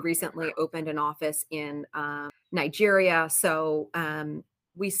 and we recently opened an office in Nigeria. So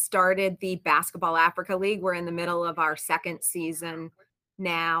we started the Basketball Africa League. We're in the middle of our second season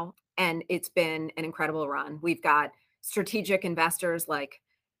now, and it's been an incredible run. We've got strategic investors like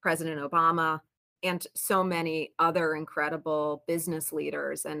President Obama and so many other incredible business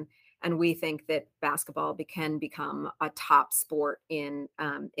leaders. And we think that basketball can become a top sport in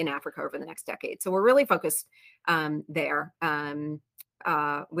Africa over the next decade. So we're really focused there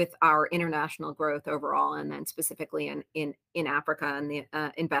with our international growth overall, and then specifically in Africa and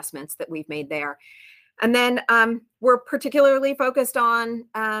the investments that we've made there. And then we're particularly focused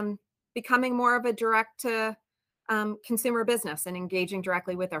on becoming more of a direct to consumer business and engaging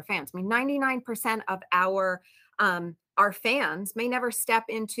directly with our fans. I mean, 99% of our fans may never step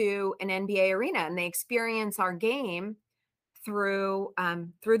into an NBA arena, and they experience our game through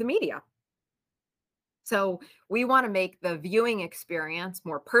the media. So we want to make the viewing experience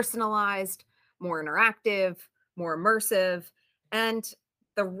more personalized, more interactive, more immersive, and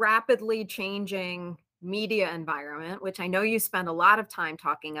the rapidly changing media environment, which I know you spend a lot of time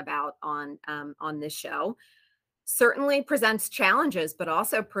talking about on this show, certainly presents challenges, but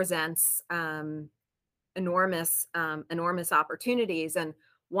also presents enormous opportunities. And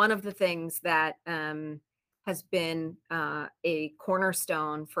one of the things that has been a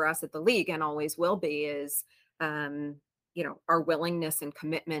cornerstone for us at the league, and always will be, is our willingness and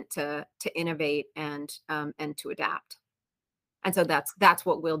commitment to innovate and to adapt. And so that's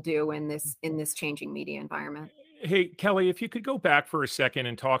what we'll do in this changing media environment. Hey, Kelly, if you could go back for a second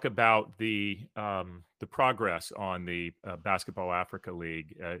and talk about the progress on the Basketball Africa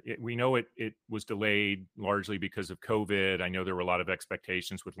League. We know it was delayed largely because of COVID. I know there were a lot of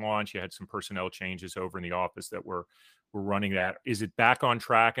expectations with launch. You had some personnel changes over in the office that were we're running that. Is it back on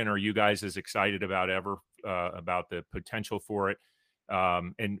track, and are you guys as excited about ever about the potential for it?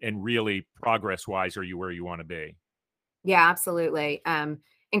 And really, progress wise, are you where you want to be? Yeah, absolutely.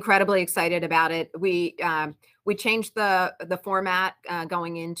 Incredibly excited about it. We changed the format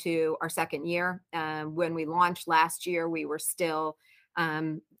going into our second year. When we launched last year, we were still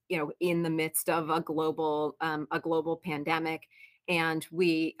in the midst of a global pandemic, and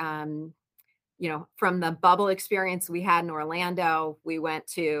we from the bubble experience we had in Orlando, we went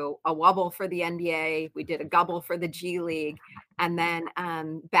to a wubble for the NBA, we did a gubble for the G League, and then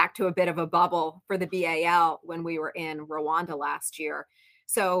back to a bit of a bubble for the BAL when we were in Rwanda last year.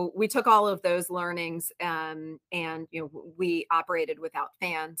 So we took all of those learnings, and we operated without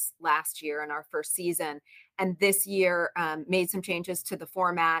fans last year in our first season, and this year made some changes to the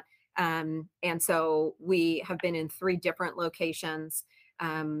format. And so we have been in 3 different locations.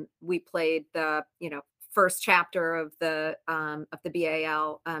 We played the first chapter of the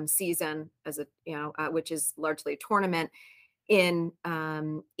BAL season as which is largely a tournament in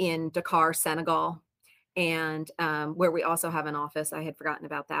Dakar, Senegal, and where we also have an office. I had forgotten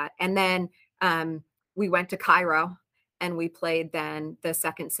about that. And then we went to Cairo, and we played then the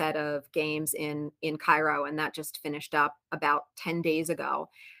second set of games in Cairo, and that just finished up about 10 days ago.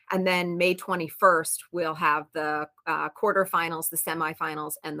 And then May 21st, we'll have the quarterfinals, the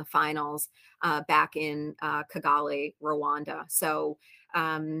semifinals, and the finals back in Kigali, Rwanda. So,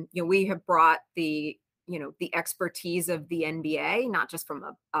 we have brought the expertise of the NBA, not just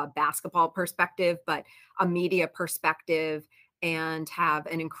from a basketball perspective, but a media perspective, and have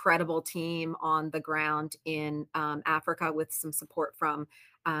an incredible team on the ground in Africa with some support from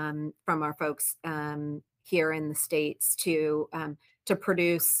our folks here in the States to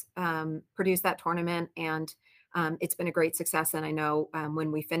produce that tournament. And it's been a great success. And I know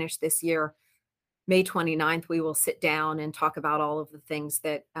when we finish this year, May 29th, we will sit down and talk about all of the things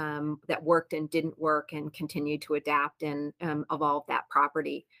that worked and didn't work, and continue to adapt and evolve that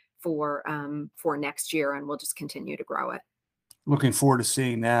property for next year. And we'll just continue to grow it. Looking forward to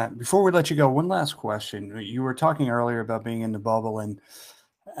seeing that. Before we let you go, one last question. You were talking earlier about being in the bubble and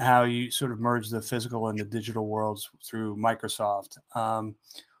how you sort of merge the physical and the digital worlds through Microsoft.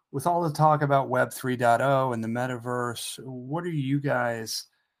 With all the talk about Web 3.0 and the metaverse, what are you guys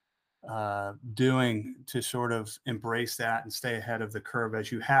doing to sort of embrace that and stay ahead of the curve,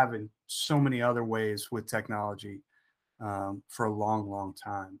 as you have in so many other ways with technology for a long, long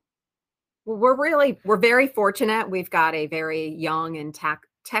time? Well, we're very fortunate. We've got a very young and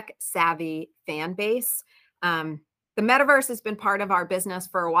tech savvy fan base. The metaverse has been part of our business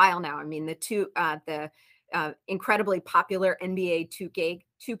for a while now. I mean, the incredibly popular NBA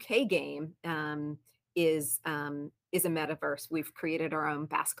 2K game is a metaverse. We've created our own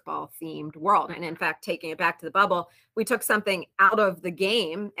basketball themed world. And in fact, taking it back to the bubble, we took something out of the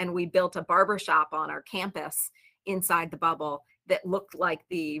game and we built a barbershop on our campus inside the bubble that looked like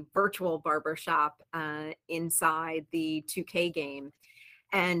the virtual barbershop inside the 2K game.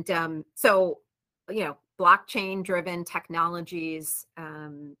 And so, blockchain driven technologies,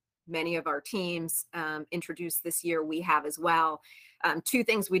 many of our teams introduced this year, we have as well. 2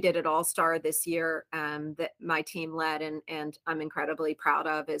 things we did at All-Star this year that my team led, and I'm incredibly proud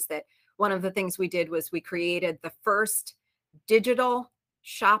of, is that one of the things we did was we created the first digital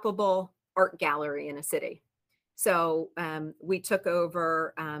shoppable art gallery in a city. So we took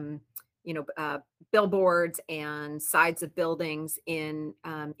over, billboards and sides of buildings in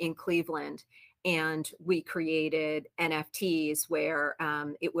Cleveland, and we created NFTs where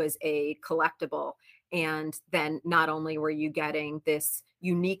it was a collectible. And then not only were you getting this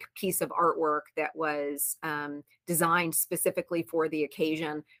unique piece of artwork that was designed specifically for the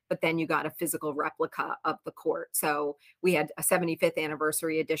occasion, but then you got a physical replica of the court. So we had a 75th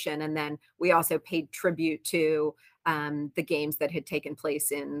anniversary edition, and then we also paid tribute to the games that had taken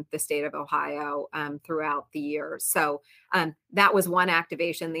place in the state of Ohio throughout the years. So that was one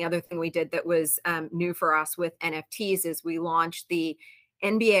activation. The other thing we did that was new for us with NFTs is we launched the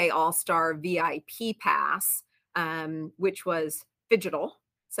NBA All-Star VIP Pass, which was digital.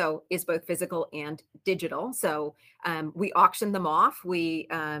 So is both physical and digital. So we auctioned them off. We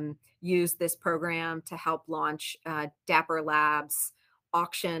used this program to help launch Dapper Labs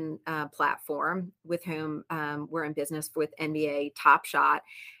auction platform, with whom we're in business with NBA Top Shot.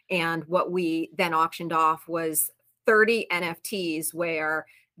 And what we then auctioned off was 30 NFTs where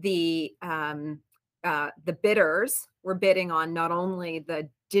the bidders were bidding on not only the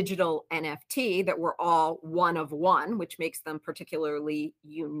digital NFT that were all one of one, which makes them particularly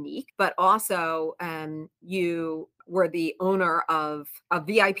unique, but also you were the owner of a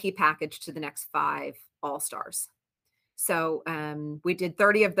VIP package to the next 5 All-Stars. So we did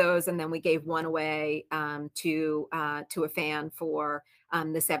 30 of those, and then we gave one away to a fan for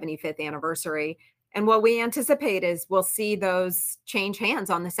the 75th anniversary. And what we anticipate is we'll see those change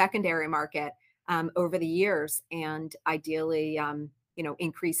hands on the secondary market over the years, and ideally,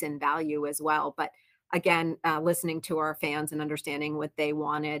 increase in value as well. But again, listening to our fans and understanding what they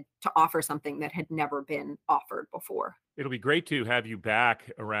wanted to offer, something that had never been offered before. It'll be great to have you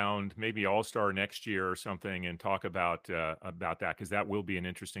back around maybe All-Star next year or something and talk about that, because that will be an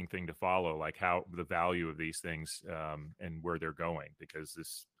interesting thing to follow, like how the value of these things and where they're going, because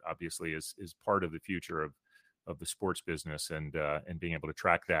this obviously is part of the future of the sports business, and being able to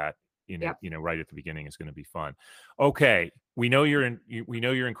track that right at the beginning is going to be fun. Okay, we know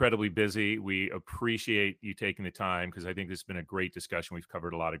you're incredibly busy. We appreciate you taking the time, because I think this has been a great discussion. We've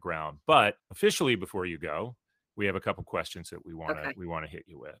covered a lot of ground. But officially, before you go, we have a couple questions that we want to hit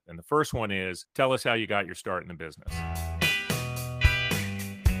you with. And the first one is, tell us how you got your start in the business.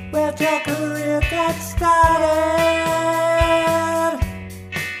 Where'd your career get started?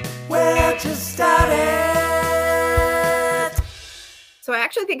 Where'd you started? So I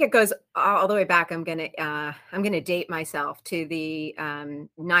actually think it goes all the way back. I'm gonna date myself to the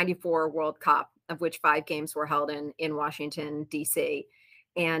 '94 World Cup, of which 5 games were held in Washington, D.C.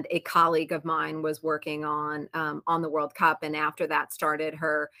 And a colleague of mine was working on the World Cup, and after that started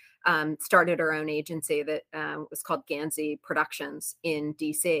her own agency that was called Gansey Productions in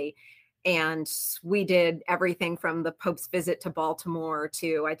D.C. And we did everything from the Pope's visit to Baltimore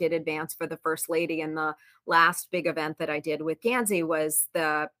to, I did advance for the First Lady. And the last big event that I did with Gansey was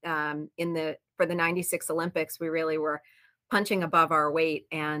for the '96 Olympics. We really were punching above our weight,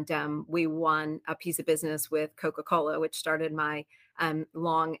 and we won a piece of business with Coca-Cola, which started my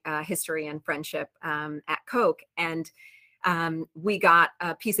long history and friendship at Coke. And we got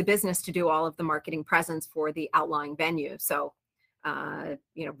a piece of business to do all of the marketing presence for the outlying venue. So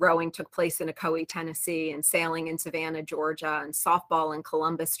rowing took place in Ocoee, Tennessee, and sailing in Savannah, Georgia, and softball in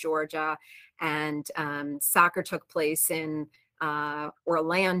Columbus, Georgia, and soccer took place in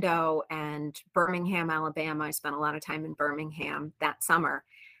Orlando and Birmingham, Alabama. I spent a lot of time in Birmingham that summer.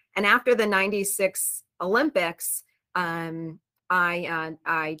 And after the '96 Olympics, I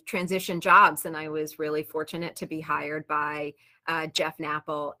transitioned jobs, and I was really fortunate to be hired by Jeff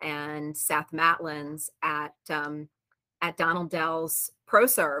Napple and Seth Matlins at Donald Dell's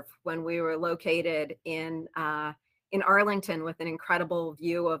ProServe when we were located in Arlington, with an incredible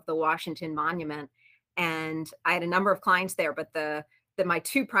view of the Washington Monument. And I had a number of clients there, but my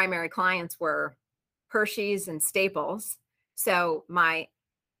 2 primary clients were Hershey's and Staples. So my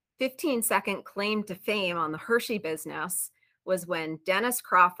 15-second claim to fame on the Hershey business was when Dennis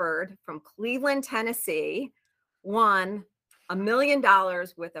Crawford from Cleveland, Tennessee, won $1 million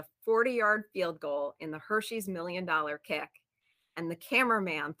with a 40-yard field goal in the Hershey's $1 Million Kick. And the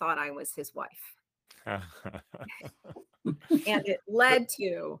cameraman thought I was his wife. And it led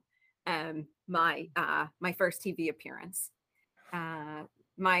to my first TV appearance.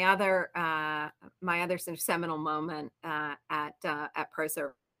 My other sort of seminal moment at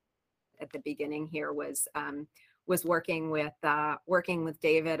ProServe at the beginning here was working with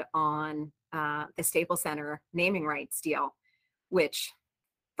David on the Staples Center naming rights deal, which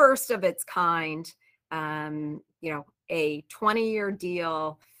first of its kind, a 20-year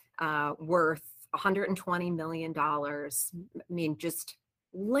deal worth $120 million. I mean, just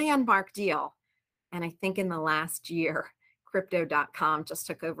landmark deal. And I think in the last year, Crypto.com just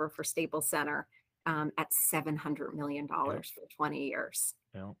took over for Staples Center at $700 million for 20 years.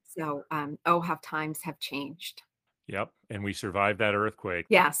 Yep. So, how times have changed. Yep. And we survived that earthquake.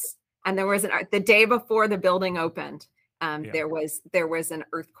 Yes. And there was the day before the building opened, there was an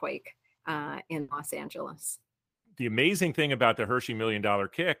earthquake in Los Angeles. The amazing thing about the Hershey $1 Million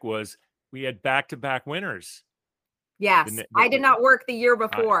Kick was we had back-to-back winners. Yes. I did not work the year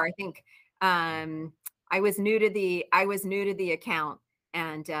before. I think I was new to the account,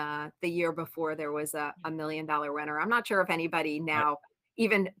 and the year before there was a $1 million winner. I'm not sure if anybody now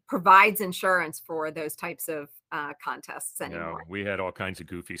even provides insurance for those types of contests anymore. No, we had all kinds of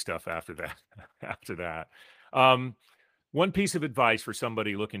goofy stuff after that. One piece of advice for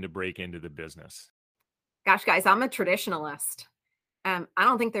somebody looking to break into the business. Gosh, guys, I'm a traditionalist. I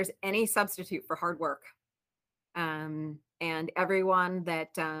don't think there's any substitute for hard work. And everyone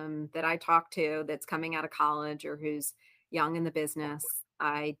that I talk to that's coming out of college or who's young in the business,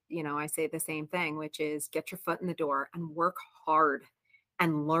 I say the same thing, which is get your foot in the door and work hard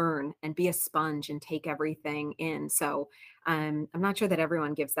and learn and be a sponge and take everything in. So I'm not sure that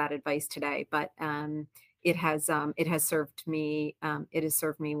everyone gives that advice today, but it has served me. It has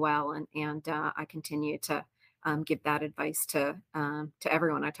served me well, and I continue to give that advice to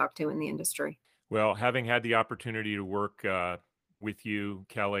everyone I talk to in the industry. Well, having had the opportunity to work with you,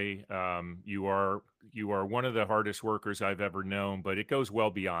 Kelly, you are one of the hardest workers I've ever known, but it goes well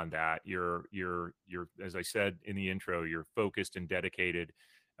beyond that. You're as I said in the intro, you're focused and dedicated,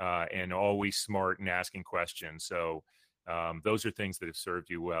 and always smart and asking questions. So those are things that have served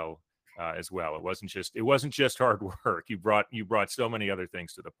you well as well. It wasn't just hard work. You brought so many other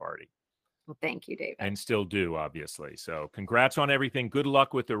things to the party. Well, thank you, David. And still do, obviously. So congrats on everything. Good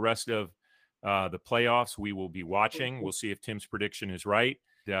luck with the rest of the playoffs. We will be watching. We'll see if Tim's prediction is right.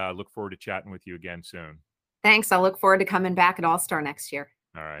 Look forward to chatting with you again soon. Thanks. I'll look forward to coming back at All-Star next year.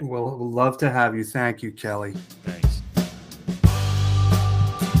 All right. Well, we'll love to have you. Thank you, Kelly. Thanks.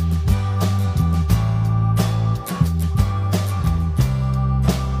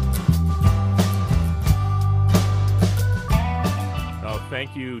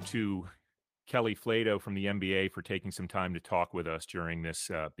 Thank you to Kelly Flatow from the NBA for taking some time to talk with us during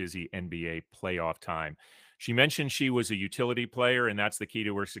this busy NBA playoff time. She mentioned she was a utility player, and that's the key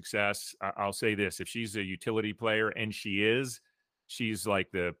to her success. I'll say this: if she's a utility player, and she's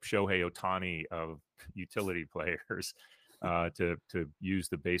like the Shohei Ohtani of utility players, to use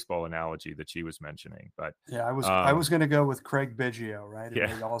the baseball analogy that she was mentioning. But yeah, I was going to go with Craig Biggio, right?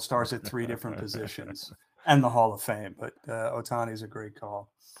 Yeah. All stars at 3 different positions. And the Hall of Fame, but Ohtani is a great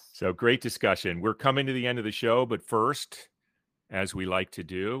call. So great discussion. We're coming to the end of the show, but first, as we like to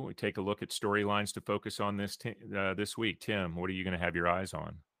do, we take a look at storylines to focus on this week. Tim, what are you going to have your eyes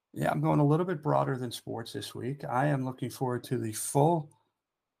on? Yeah, I'm going a little bit broader than sports this week. I am looking forward to the full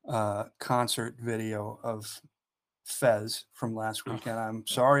concert video of Fez from last week, and I'm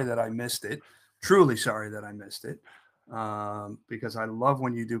sorry that I missed it. Truly sorry that I missed it, because I love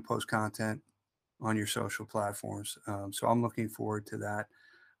when you do post content on your social platforms. So I'm looking forward to that.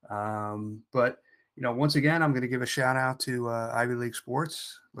 But, once again, I'm going to give a shout out to Ivy League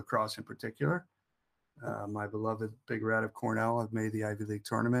sports, lacrosse in particular. My beloved Big Red of Cornell have made the Ivy League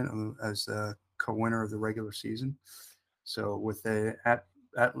tournament as the co-winner of the regular season. So with an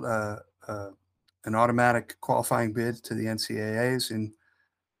automatic qualifying bid to the NCAAs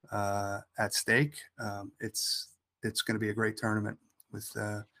at stake, it's going to be a great tournament with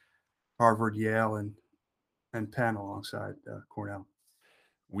Harvard, Yale, and Penn alongside Cornell.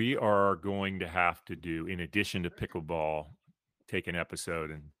 We are going to have to do, in addition to pickleball, take an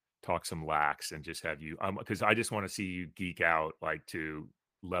episode and talk some lax and just have you, because I just want to see you geek out like to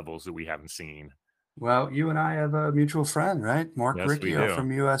levels that we haven't seen. Well, you and I have a mutual friend, right? Mark Yes, Riccio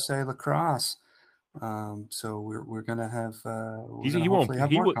from USA Lacrosse. So we're going to have.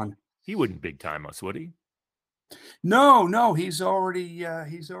 He wouldn't big time us, would he? No, he's already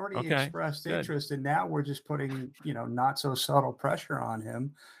Okay, expressed good. interest, and now we're just putting not so subtle pressure on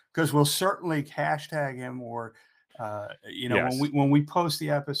him, because we'll certainly hashtag him, or Yes. when we post the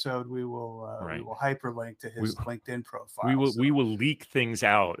episode, we will Right. we will hyperlink to his LinkedIn profile. We will leak things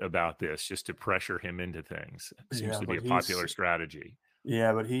out about this just to pressure him into things. It seems to be a popular strategy.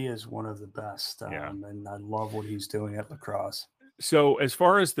 Yeah, but he is one of the best, Yeah. and I love what he's doing at lacrosse. So as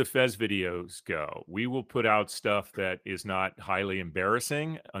far as the Fez videos go, we will put out stuff that is not highly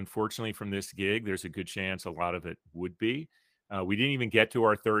embarrassing. Unfortunately, from this gig, there's a good chance a lot of it would be. We didn't even get to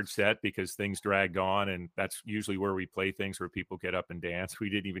our third set because things dragged on, and that's usually where we play things where people get up and dance. We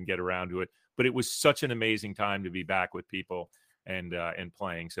didn't even get around to it, but it was such an amazing time to be back with people and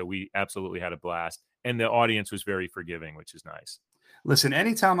playing. So we absolutely had a blast, and the audience was very forgiving, which is nice. Listen,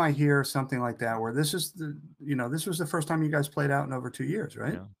 anytime I hear something like that, where this was the first time you guys played out in over 2 years,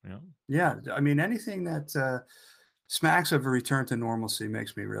 right? Yeah. I mean, anything that smacks of a return to normalcy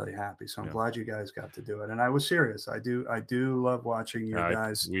makes me really happy. So I'm glad you guys got to do it. And I was serious. I do love watching your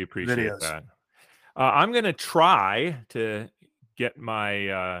guys' We appreciate videos. that. I'm going to try to get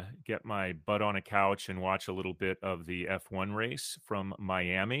my butt on a couch and watch a little bit of the F1 race from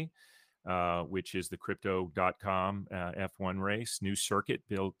Miami. Which is the crypto.com F1 race, new circuit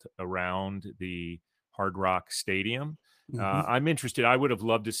built around the Hard Rock Stadium. I'm interested. I would have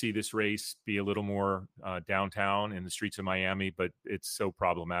loved to see this race be a little more downtown in the streets of Miami, but it's so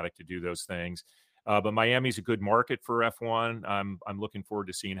problematic to do those things. But Miami's a good market for F1. I'm looking forward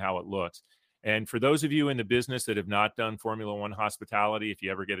to seeing how it looks. And for those of you in the business that have not done Formula One hospitality, if you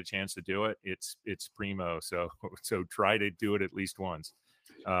ever get a chance to do it, it's primo. So try to do it at least once.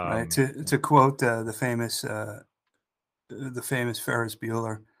 Right. To quote the famous Ferris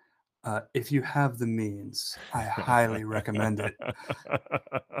Bueller, if you have the means, I highly recommend it.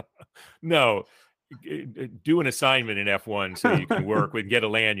 No, do an assignment in F1 so you can work with, get a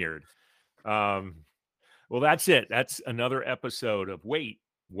lanyard. Well, that's it. That's another episode of Wait,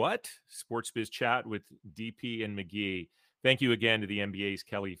 What? Sports Biz Chat with DP and McGhee. Thank you again to the NBA's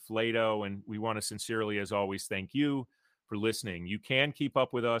Kelly Flatow, and we want to sincerely, as always, thank you for listening. You can keep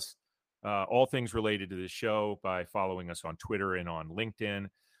up with us, all things related to this show, by following us on Twitter and on LinkedIn,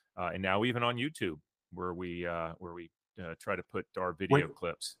 and now even on YouTube, where we try to put our video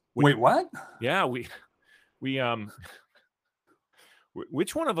clips. Wait, what? Yeah, we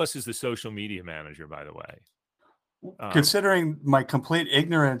which one of us is the social media manager, by the way? Considering my complete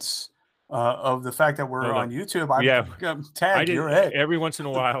ignorance of the fact that we're on YouTube, I'm tagged your head. Every once in a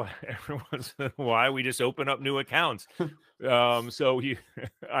while, we just open up new accounts. So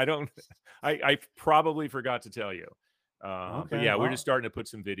I probably forgot to tell you. But yeah, we're just starting to put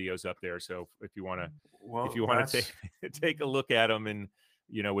some videos up there. So if you want to take a look at them, and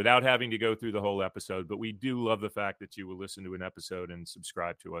without having to go through the whole episode, but we do love the fact that you will listen to an episode and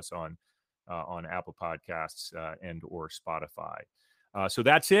subscribe to us on Apple Podcasts and or Spotify. So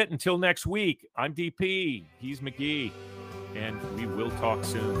that's it. Until next week, I'm DP. He's McGhee, and we will talk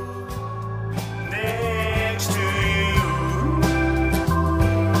soon. Next to